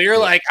 So you're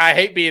like, I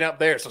hate being up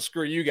there, so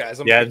screw you guys.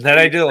 Then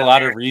I did a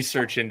lot of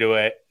research into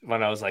it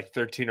when I was like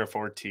 13 or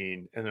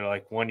 14. And they're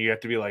like, one, you have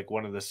to be like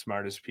one of the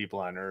smartest people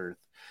on earth.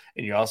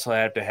 And you also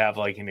have to have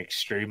like an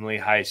extremely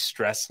high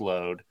stress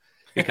load.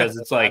 Because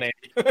it's like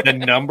the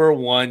number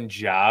one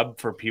job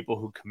for people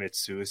who commit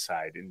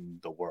suicide in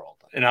the world.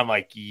 And I'm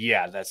like,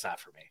 yeah, that's not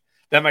for me.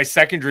 Then my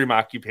second dream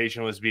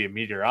occupation was to be a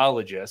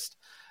meteorologist.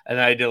 And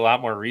I did a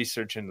lot more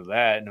research into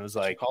that. And it was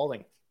like,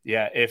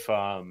 yeah, if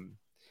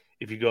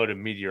you go to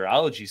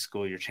meteorology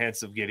school, your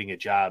chance of getting a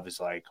job is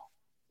like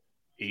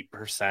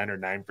 8% or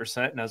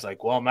 9%. And I was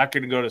like, well, I'm not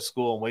going to go to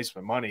school and waste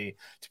my money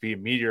to be a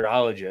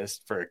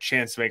meteorologist for a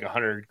chance to make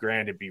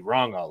 $100,000 and be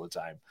wrong all the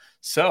time.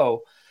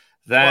 So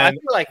then I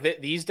feel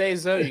like these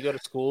days, though, you go to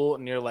school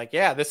and you're like,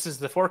 yeah, this is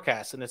the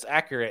forecast and it's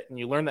accurate. And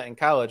you learn that in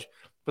college.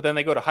 But then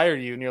they go to hire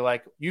you and you're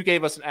like, you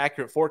gave us an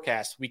accurate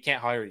forecast. We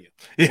can't hire you.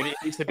 It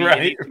needs to be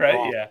right.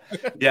 Yeah.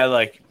 Yeah.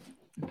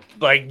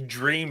 Like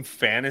dream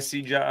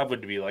fantasy job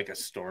would be like a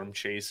storm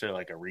chaser,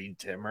 like a Reed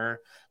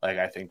Timmer. Like,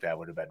 I think that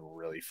would have been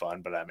really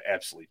fun, but I'm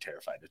absolutely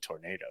terrified of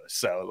tornadoes.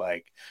 So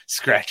like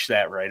scratch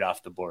that right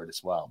off the board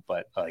as well.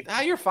 But like,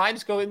 you're fine.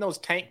 Just go in those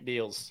tank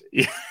deals.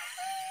 Yeah.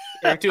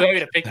 They're too heavy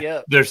to pick you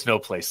up. There's no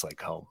place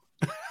like home.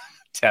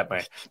 Tap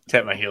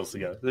my heels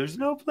together. There's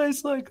no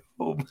place like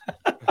home.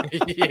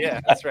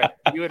 Yeah, that's right.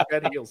 You and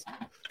red heels.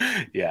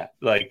 Yeah,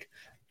 like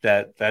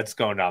that's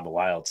going down the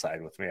wild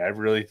side with me. I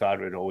really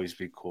thought it would always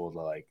be cool to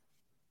like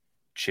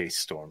chase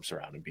storms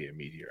around and be a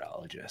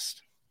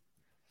meteorologist.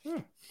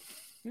 Yeah,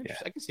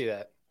 I can see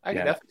that. I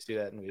can definitely see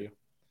that in you.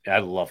 Yeah, I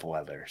love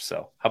weather.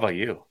 So how about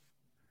you?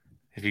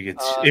 If you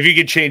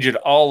could change it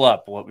all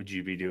up, what would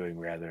you be doing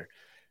rather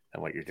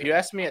than what you're doing? If you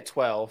asked me at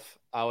 12,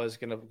 I was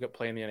gonna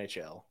play in the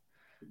NHL.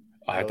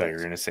 I thought you were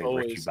going to say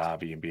Ricky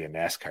Bobby and be a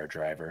NASCAR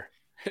driver.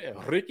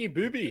 Ricky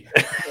Bobby.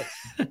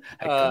 I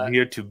come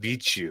here to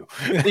beat you.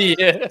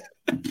 Yeah.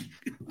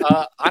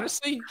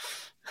 Honestly,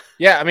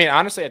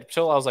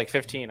 until I was like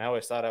 15, I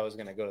always thought I was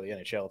going to go to the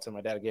NHL until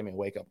my dad gave me a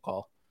wake-up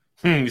call.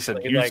 He said,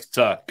 you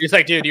suck. He's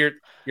like, dude,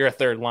 you're a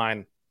third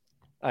line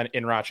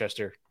in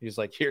Rochester. He's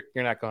like, you're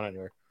not going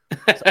anywhere.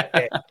 Like,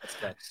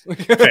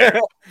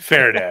 hey,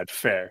 fair, Dad,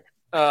 fair.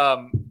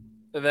 And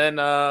then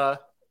I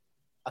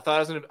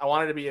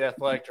wanted to be an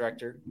athletic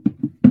director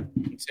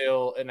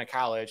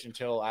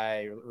until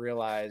I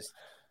realized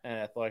an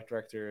athletic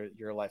director,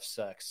 your life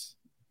sucks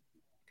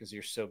because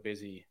you're so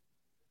busy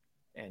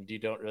and you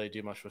don't really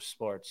do much with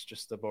sports,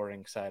 just the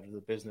boring side of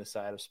the business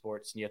side of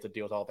sports. And you have to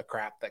deal with all the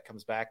crap that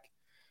comes back.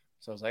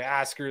 So I was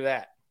like, screw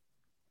that.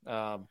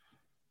 I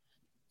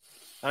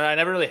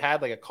never really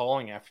had like a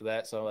calling after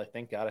that, so like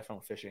thank God I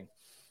found fishing.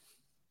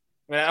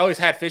 I mean, I always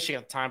had fishing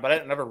at the time, but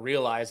I never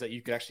realized that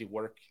you could actually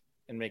work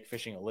and make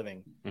fishing a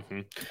living.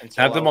 Mm-hmm.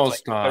 Until Not the I was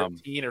most like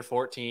 13 or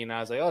 14. I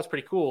was like, oh, it's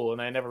pretty cool,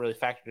 and I never really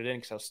factored it in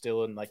because I was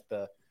still in like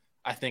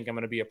I think I'm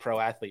going to be a pro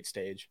athlete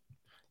stage.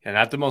 And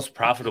not the most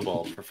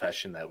profitable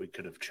profession that we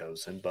could have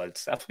chosen, but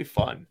it's definitely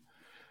fun.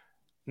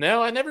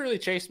 No, I never really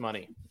chased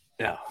money.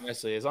 Yeah,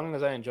 honestly, as long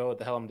as I enjoy what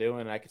the hell I'm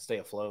doing, I can stay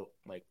afloat.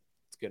 Like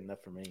it's good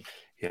enough for me.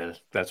 Yeah,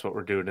 that's what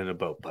we're doing in a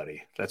boat,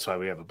 buddy. That's why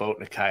we have a boat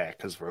and a kayak,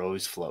 because we're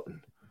always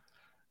floating.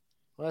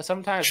 Well,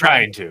 sometimes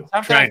mine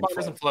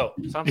doesn't float.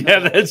 Sometimes yeah,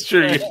 that's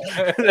true.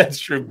 That's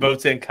true.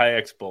 Boats and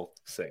kayaks both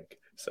sink.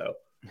 So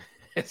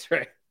that's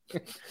right.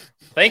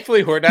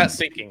 Thankfully, we're not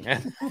sinking.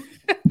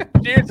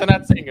 Cheers to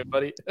not sinking,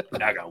 buddy.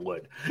 Knock on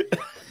wood.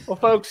 Well,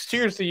 folks,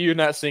 cheers to you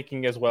not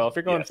sinking as well. If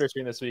you're going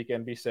fishing this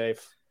weekend, be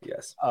safe.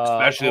 Yes,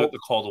 especially with the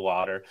cold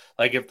water.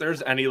 Like, if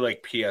there's any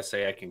like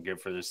PSA I can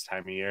give for this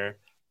time of year,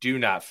 do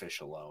not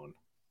fish alone.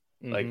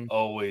 Mm-hmm. Like,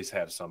 always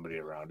have somebody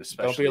around.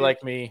 Especially, don't be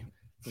like me,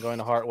 going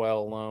to Hartwell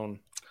alone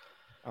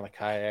on a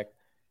kayak.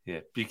 Yeah,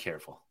 be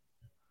careful.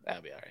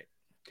 That'll be all right.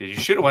 Dude, you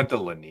should have went to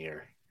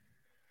Lanier.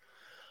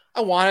 I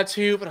wanted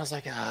to, but I was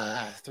like,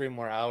 3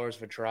 more hours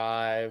of a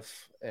drive.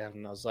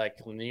 And I was like,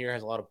 Lanier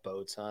has a lot of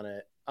boats on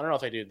it. I don't know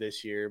if I do it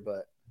this year,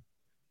 but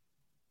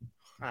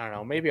I don't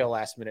know. Maybe I'll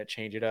last minute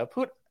change it up.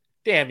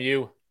 Damn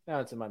you.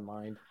 Now it's in my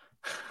mind.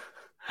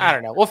 I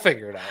don't know. We'll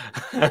figure it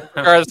out.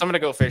 Regardless, I'm going to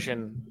go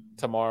fishing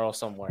tomorrow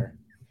somewhere.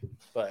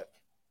 But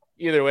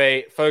either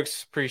way,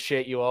 folks,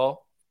 appreciate you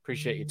all.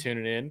 Appreciate you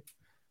tuning in.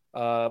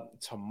 Not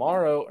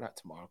tomorrow.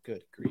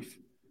 Good grief.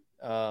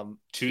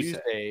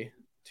 Tuesday.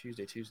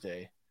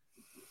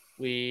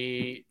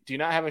 We do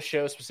not have a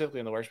show specifically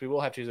in the works. We will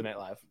have Tuesday Night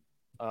Live.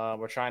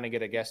 We're trying to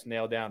get a guest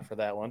nailed down for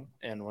that one.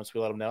 And once we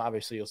let them know,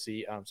 obviously you'll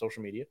see on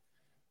social media.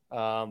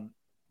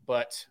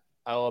 But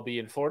I'll be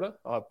in Florida.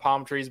 I'll have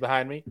palm trees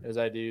behind me as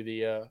I do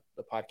the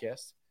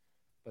podcast.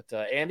 But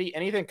Andy,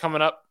 anything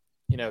coming up,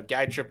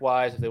 guide trip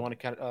wise, if they want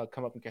to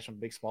come up and catch some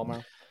big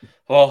smallmouth?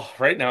 Well,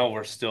 right now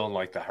we're still in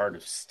like the heart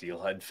of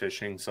steelhead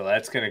fishing. So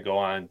that's going to go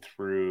on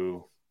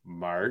through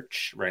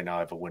March. Right now I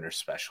have a winter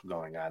special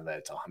going on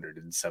that's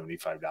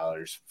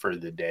 $175 for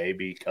the day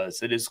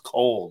because it is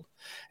cold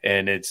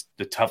and it's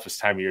the toughest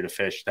time of year to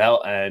fish.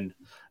 That'll end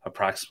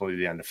approximately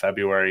the end of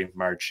February.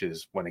 March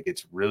is when it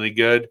gets really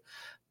good.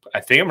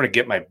 I think I'm going to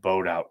get my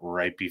boat out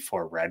right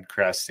before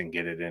Redcrest and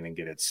get it in and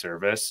get it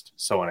serviced.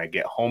 So when I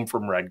get home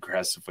from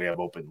Redcrest, if we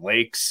have open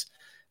lakes,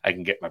 I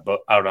can get my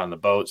boat out on the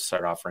boat,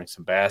 start offering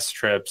some bass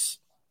trips.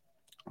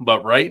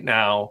 But right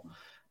now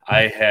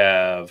I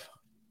have,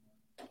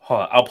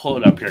 I'll pull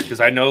it up here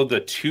because I know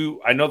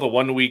the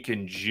 1 week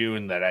in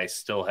June that I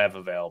still have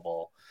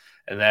available.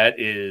 And that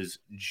is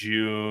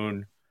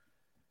June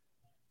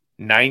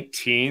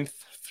 19th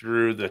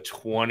through the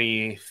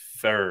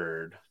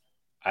 23rd.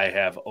 I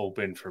have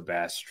open for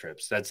bass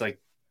trips. That's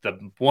like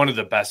one of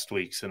the best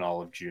weeks in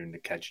all of June to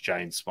catch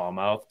giant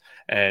smallmouth.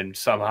 And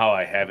somehow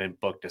I haven't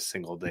booked a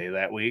single day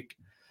that week.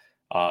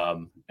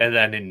 And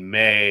then in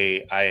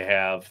May, I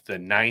have the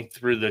 9th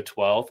through the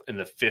 12th and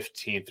the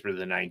 15th through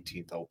the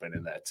 19th open.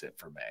 And that's it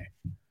for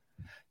May.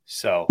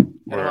 So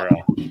we're,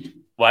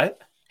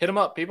 what? Hit them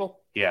up, people.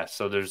 Yeah.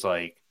 So there's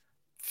like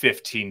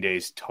 15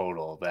 days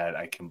total that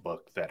I can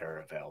book that are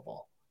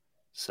available.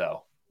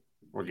 So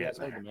we're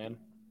getting there, man.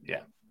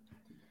 Yeah.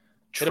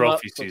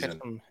 Trophy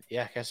season.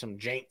 Catch some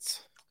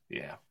jaints.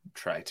 Yeah,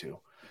 try to.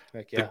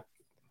 Heck yeah.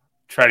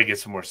 Try to get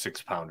some more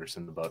 6-pounders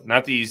in the boat.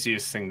 Not the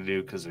easiest thing to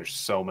do because there's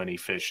so many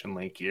fish in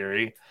Lake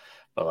Erie,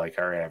 but like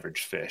our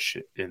average fish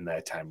in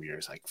that time of year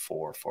is like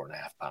 4.5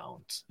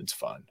 pounds. It's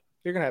fun.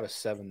 You're gonna have a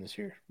 7 this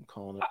year. I'm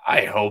calling it.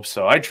 I hope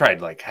so. I tried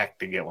like heck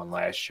to get one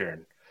last year,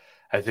 and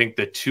I think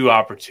the 2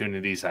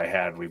 opportunities I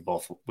had, we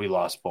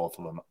lost both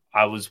of them.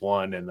 I was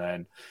one, and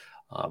then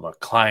a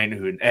client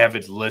an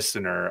avid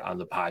listener on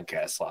the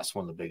podcast lost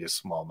one of the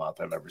biggest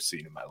smallmouth I've ever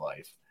seen in my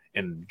life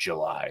in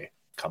July.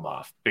 Come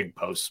off big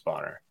post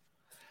spawner.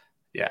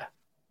 Yeah.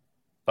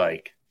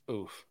 Like,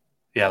 oof.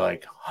 Yeah.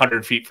 Like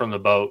 100 feet from the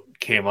boat,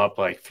 came up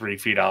like 3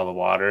 feet out of the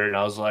water. And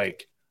I was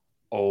like,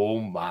 oh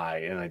my.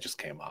 And I just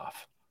came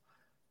off.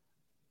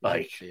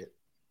 Like,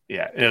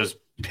 yeah, it was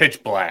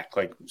pitch black,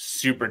 like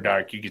super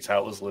dark. You could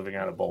tell it was living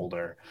on a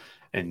boulder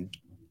and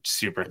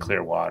super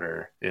clear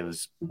water. It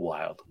was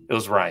wild. It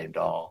was Ryan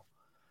Dahl.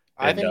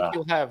 I think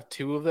you'll have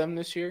 2 of them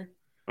this year.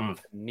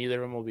 Neither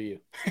of them will be you.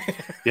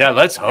 Yeah,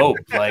 let's hope.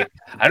 Like,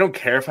 I don't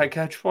care if I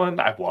catch one.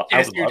 I would love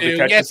to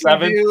catch a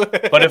 7.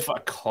 But if a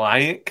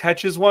client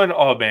catches one,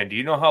 oh man, do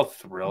you know how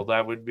thrilled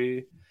I would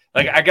be?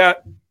 Like, I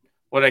got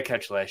what I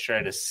catch last year. I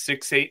had a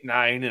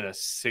 6.89 and a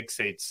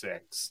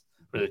 6.86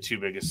 were the 2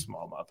 biggest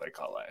smallmouth I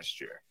caught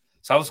last year.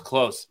 So I was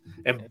close.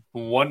 And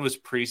one was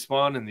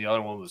pre-spawn and the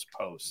other one was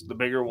post. The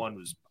bigger one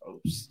was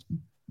post.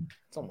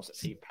 It's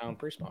almost an 8-pound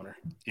pre-spawner.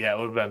 Yeah, it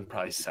would have been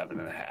probably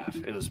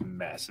 7.5. It was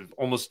massive.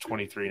 Almost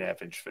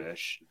 23.5-inch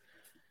fish.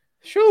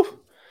 Shoo!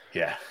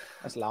 Yeah.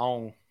 That's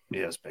long.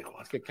 Yeah, it's a big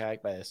one. It's good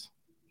kayak bass.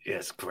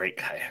 Yes, great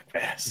kayak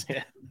bass.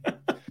 Yeah.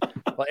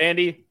 Well,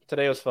 Andy,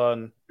 today was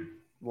fun.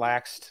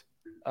 Laxed.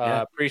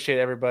 Appreciate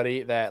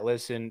everybody that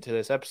listened to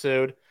this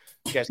episode.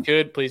 If you guys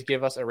could, please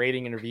give us a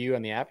rating and review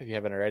on the app if you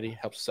haven't already.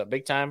 Helps us out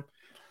big time.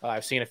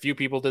 I've seen a few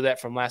people did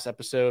that from last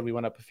episode. We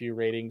went up a few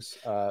ratings.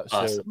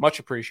 So much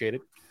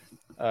appreciated.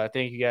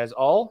 Thank you guys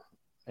all,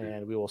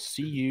 and we will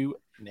see you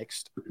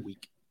next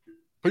week.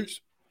 Peace.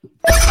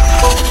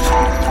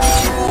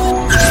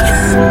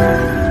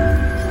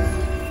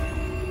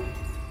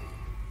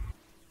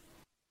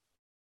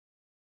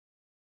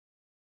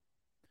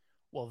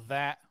 Well,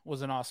 that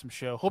was an awesome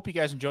show. Hope you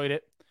guys enjoyed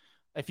it.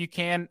 If you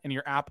can and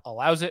your app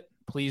allows it,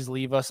 please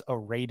leave us a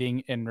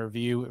rating and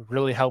review. It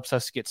really helps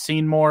us get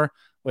seen more,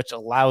 which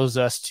allows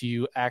us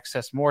to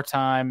access more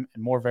time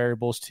and more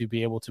variables to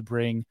be able to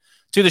bring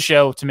to the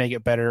show to make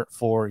it better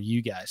for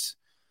you guys.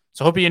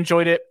 So hope you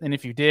enjoyed it. And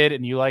if you did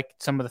and you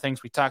liked some of the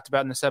things we talked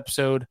about in this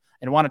episode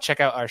and want to check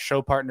out our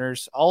show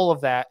partners, all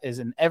of that is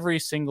in every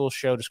single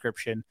show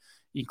description.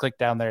 You can click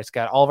down there. It's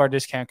got all of our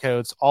discount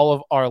codes, all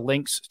of our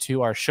links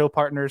to our show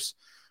partners,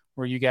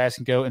 where you guys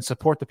can go and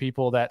support the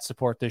people that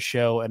support this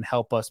show and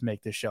help us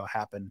make this show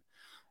happen.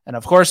 And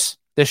of course,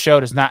 this show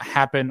does not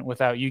happen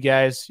without you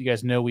guys. You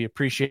guys know we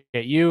appreciate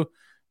you.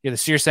 You're the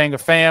Searsanger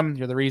fam.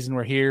 You're the reason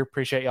we're here.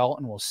 Appreciate y'all,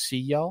 and we'll see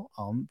y'all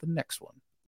on the next one.